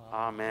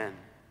 Amen.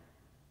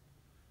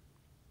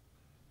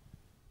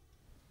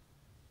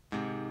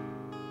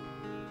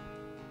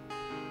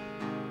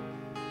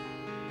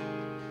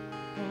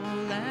 O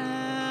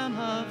Lamb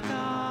of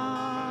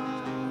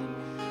God,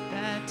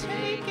 that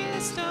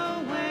takest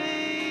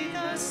away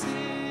the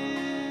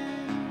sin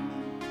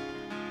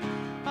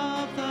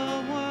of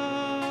the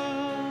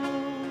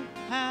world,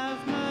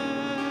 have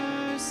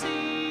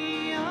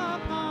mercy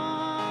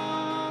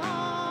upon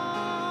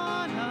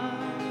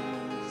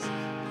us.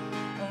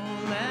 O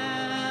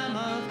Lamb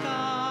of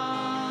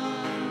God,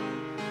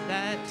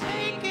 that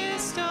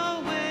takest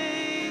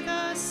away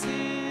the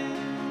sin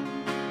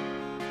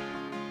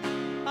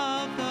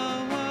of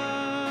the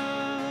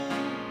world,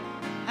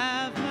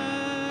 have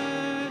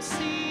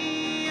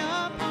mercy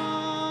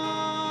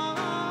upon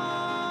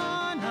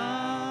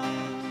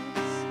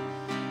us.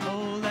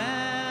 O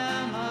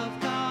Lamb of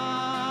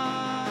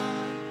God,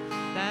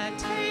 that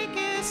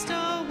takest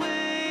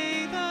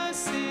away the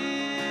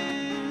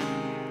sin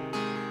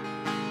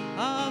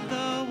of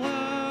the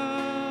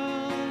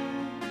world,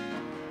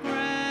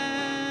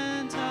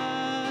 grant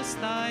us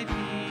thy peace.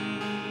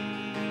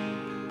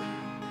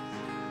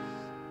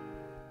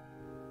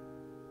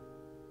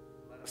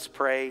 Let's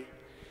pray.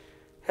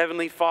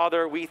 Heavenly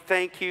Father, we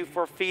thank you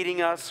for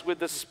feeding us with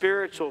the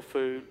spiritual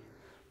food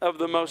of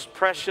the most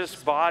precious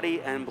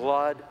body and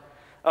blood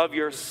of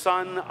your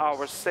Son,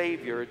 our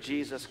Savior,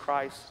 Jesus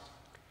Christ,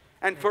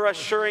 and for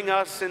assuring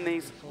us in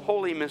these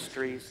holy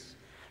mysteries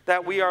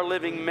that we are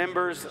living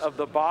members of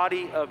the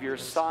body of your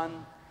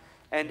Son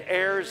and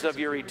heirs of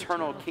your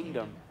eternal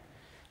kingdom.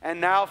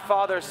 And now,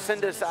 Father,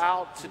 send us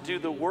out to do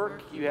the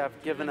work you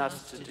have given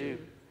us to do,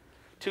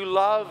 to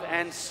love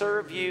and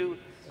serve you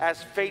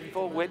as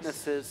faithful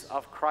witnesses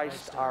of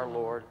Christ our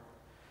Lord.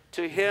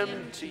 To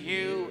him, to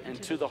you,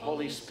 and to the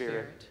Holy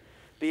Spirit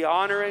be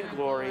honor and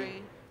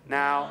glory,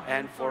 now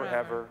and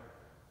forever.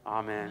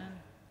 Amen.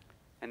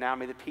 And now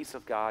may the peace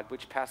of God,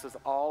 which passes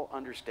all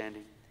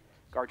understanding,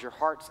 guard your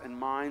hearts and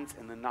minds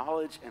in the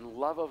knowledge and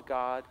love of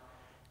God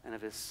and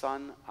of his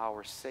Son,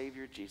 our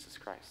Savior, Jesus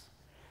Christ.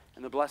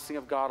 And the blessing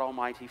of God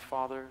Almighty,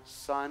 Father,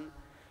 Son,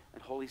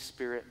 and Holy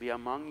Spirit be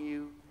among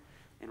you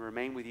and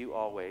remain with you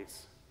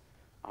always.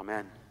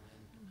 Amen.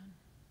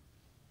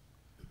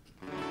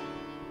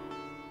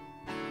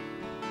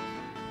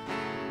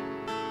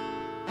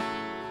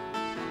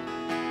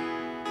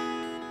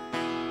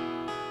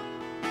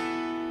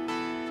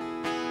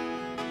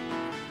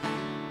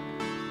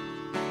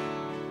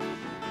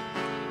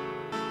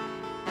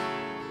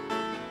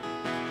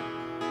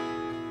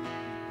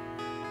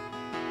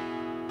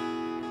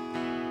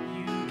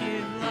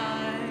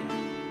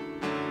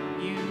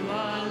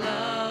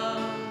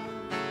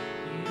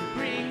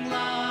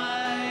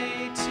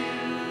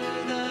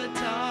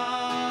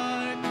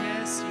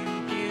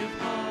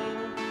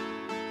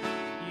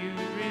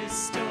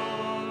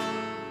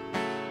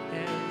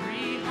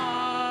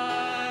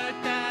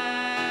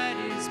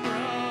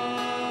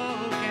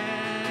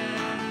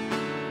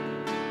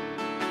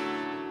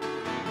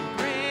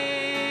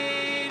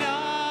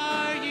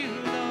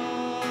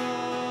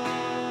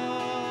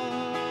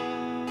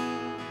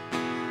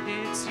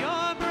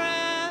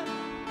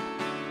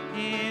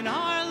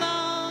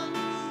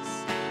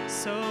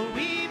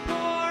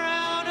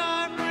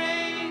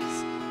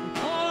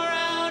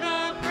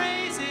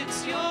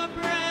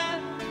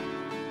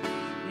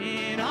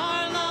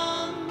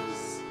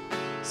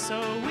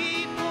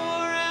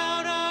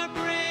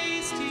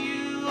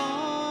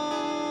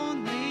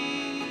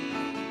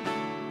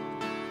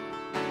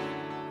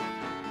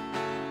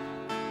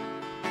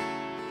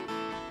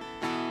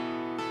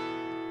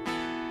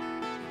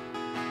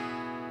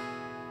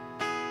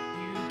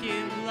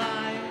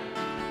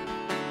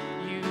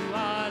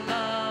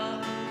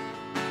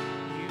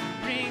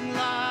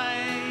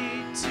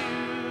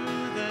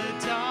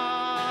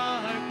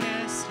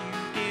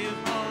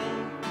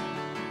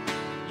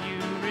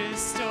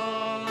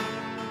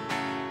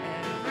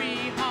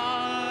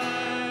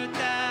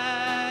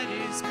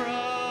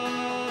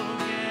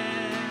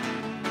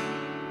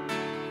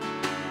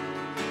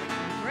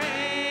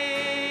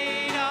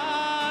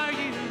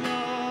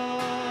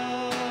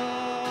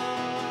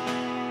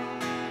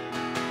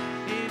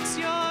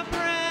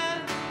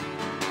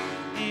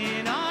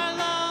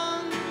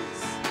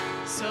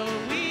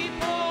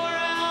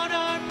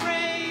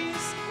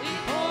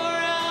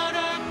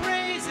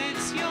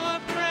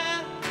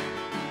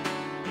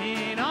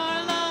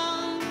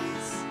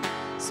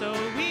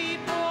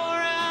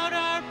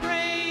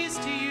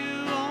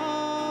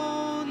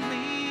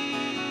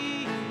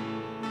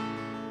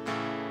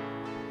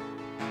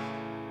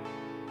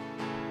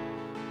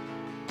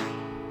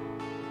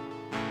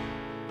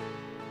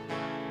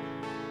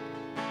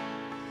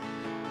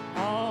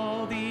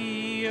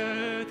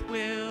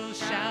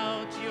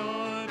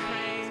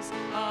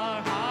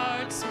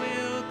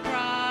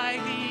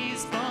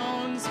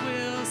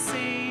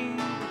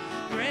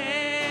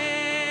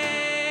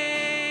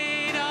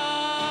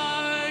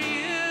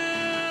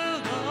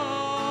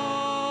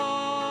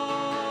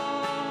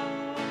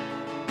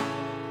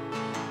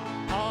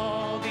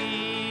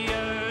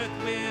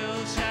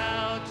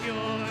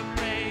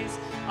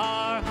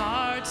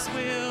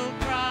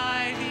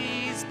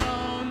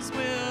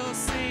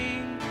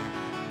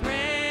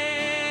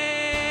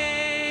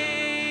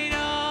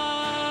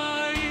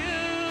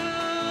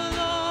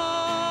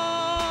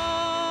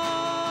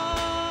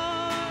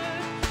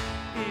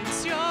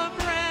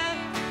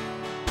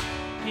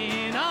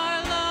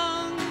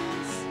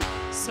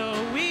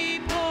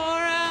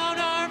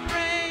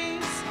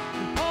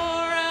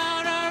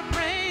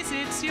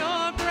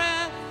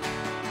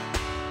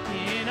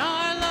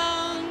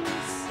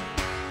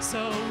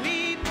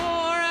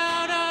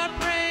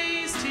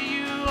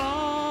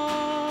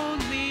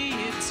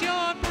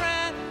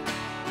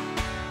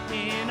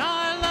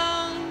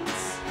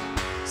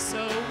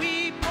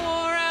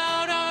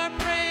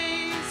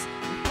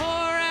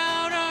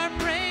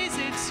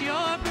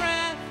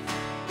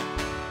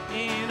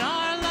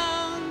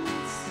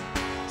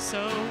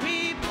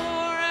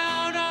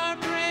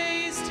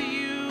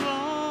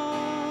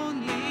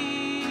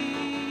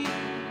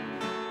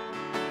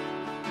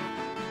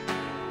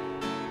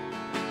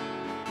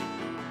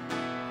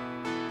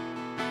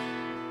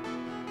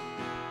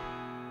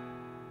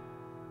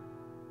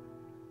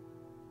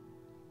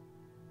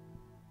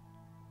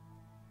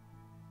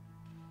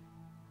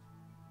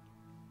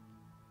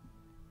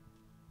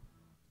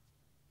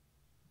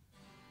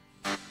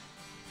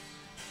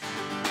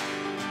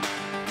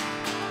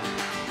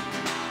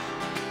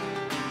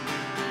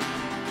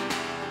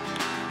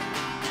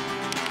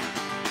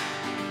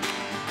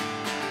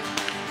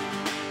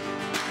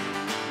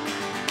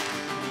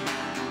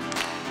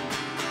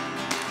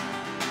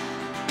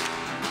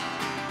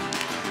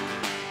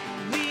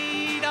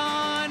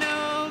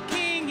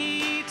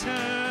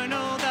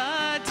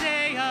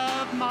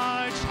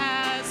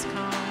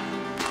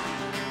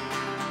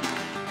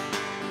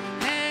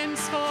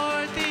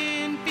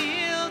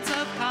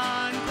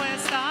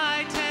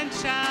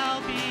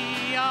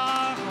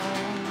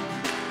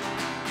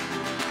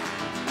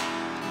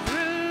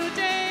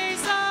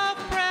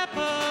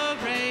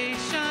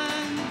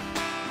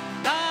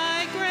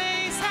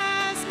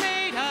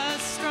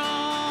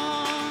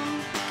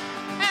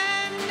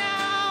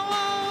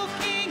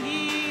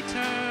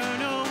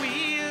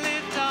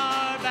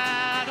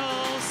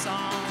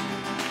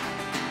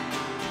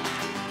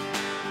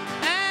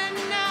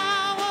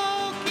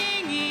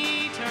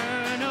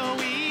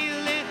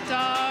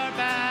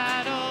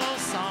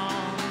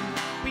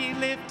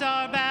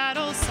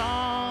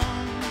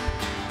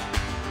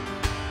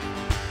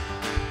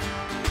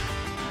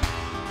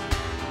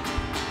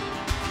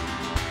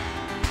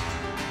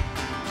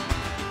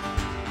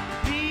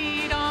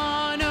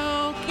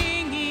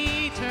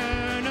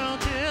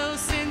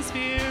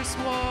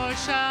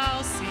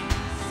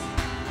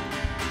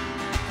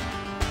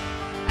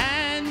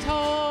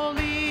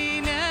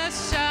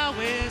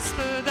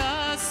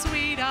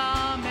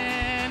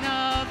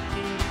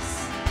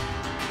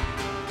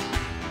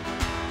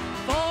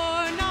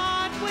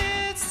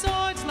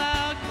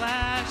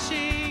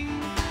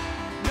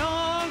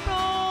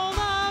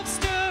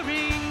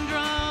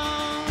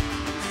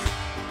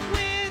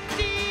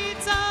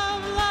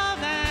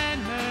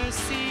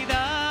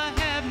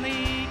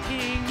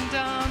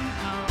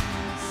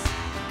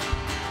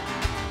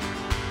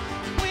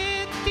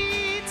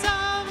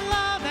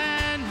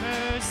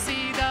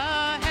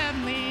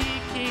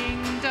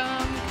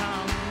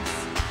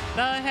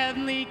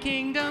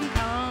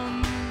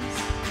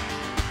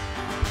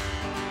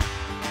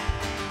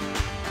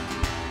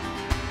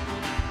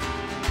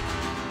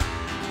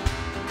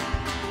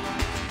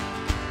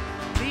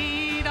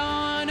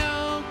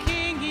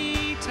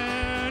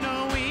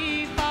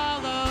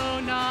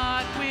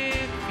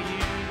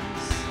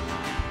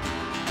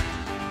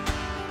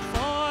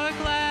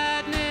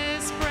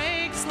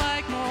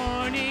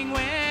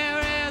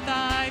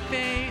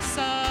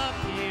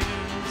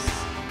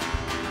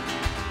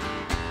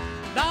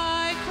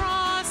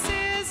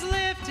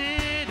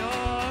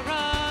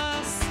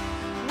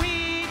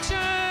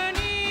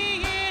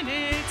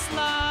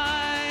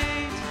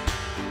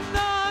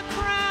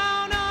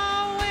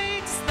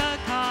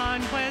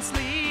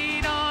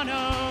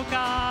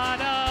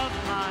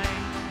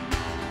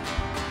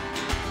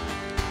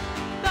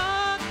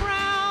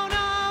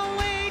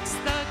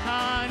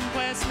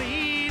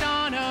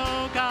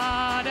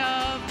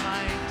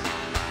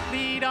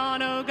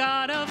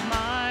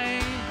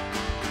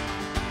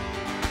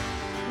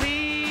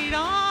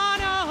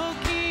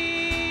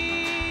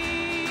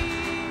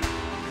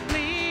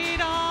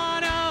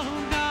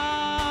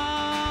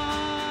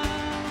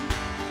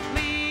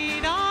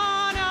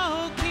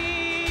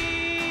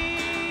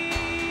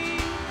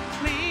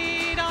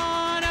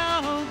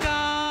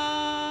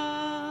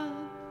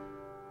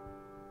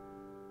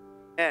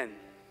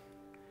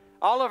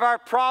 All of our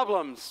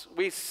problems,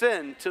 we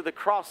send to the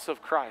cross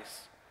of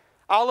Christ.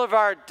 All of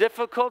our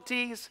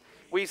difficulties,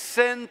 we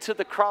send to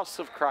the cross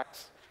of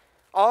Christ.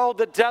 All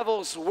the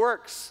devil's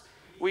works,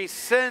 we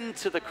send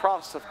to the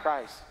cross of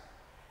Christ.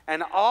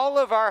 And all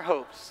of our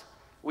hopes,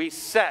 we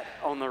set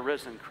on the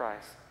risen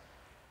Christ.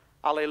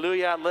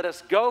 Alleluia. Let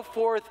us go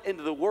forth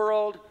into the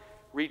world,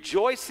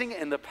 rejoicing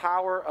in the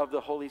power of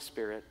the Holy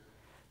Spirit.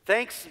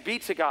 Thanks be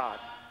to God,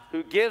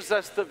 who gives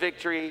us the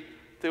victory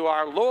through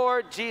our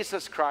Lord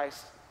Jesus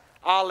Christ.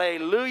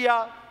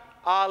 Alleluia,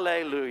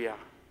 alleluia.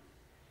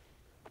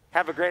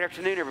 Have a great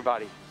afternoon,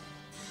 everybody.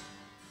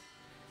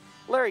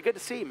 Larry, good to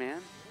see you, man.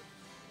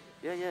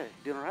 Yeah.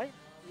 Doing all right?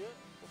 Yeah.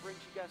 What brings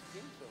you guys to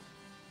Gainesville?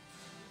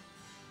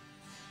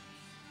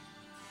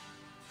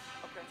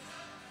 Okay.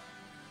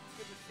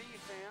 Good to see you,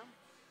 Sam.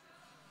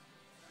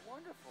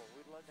 Wonderful.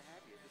 We'd love to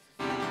have you.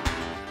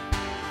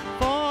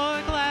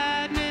 For glad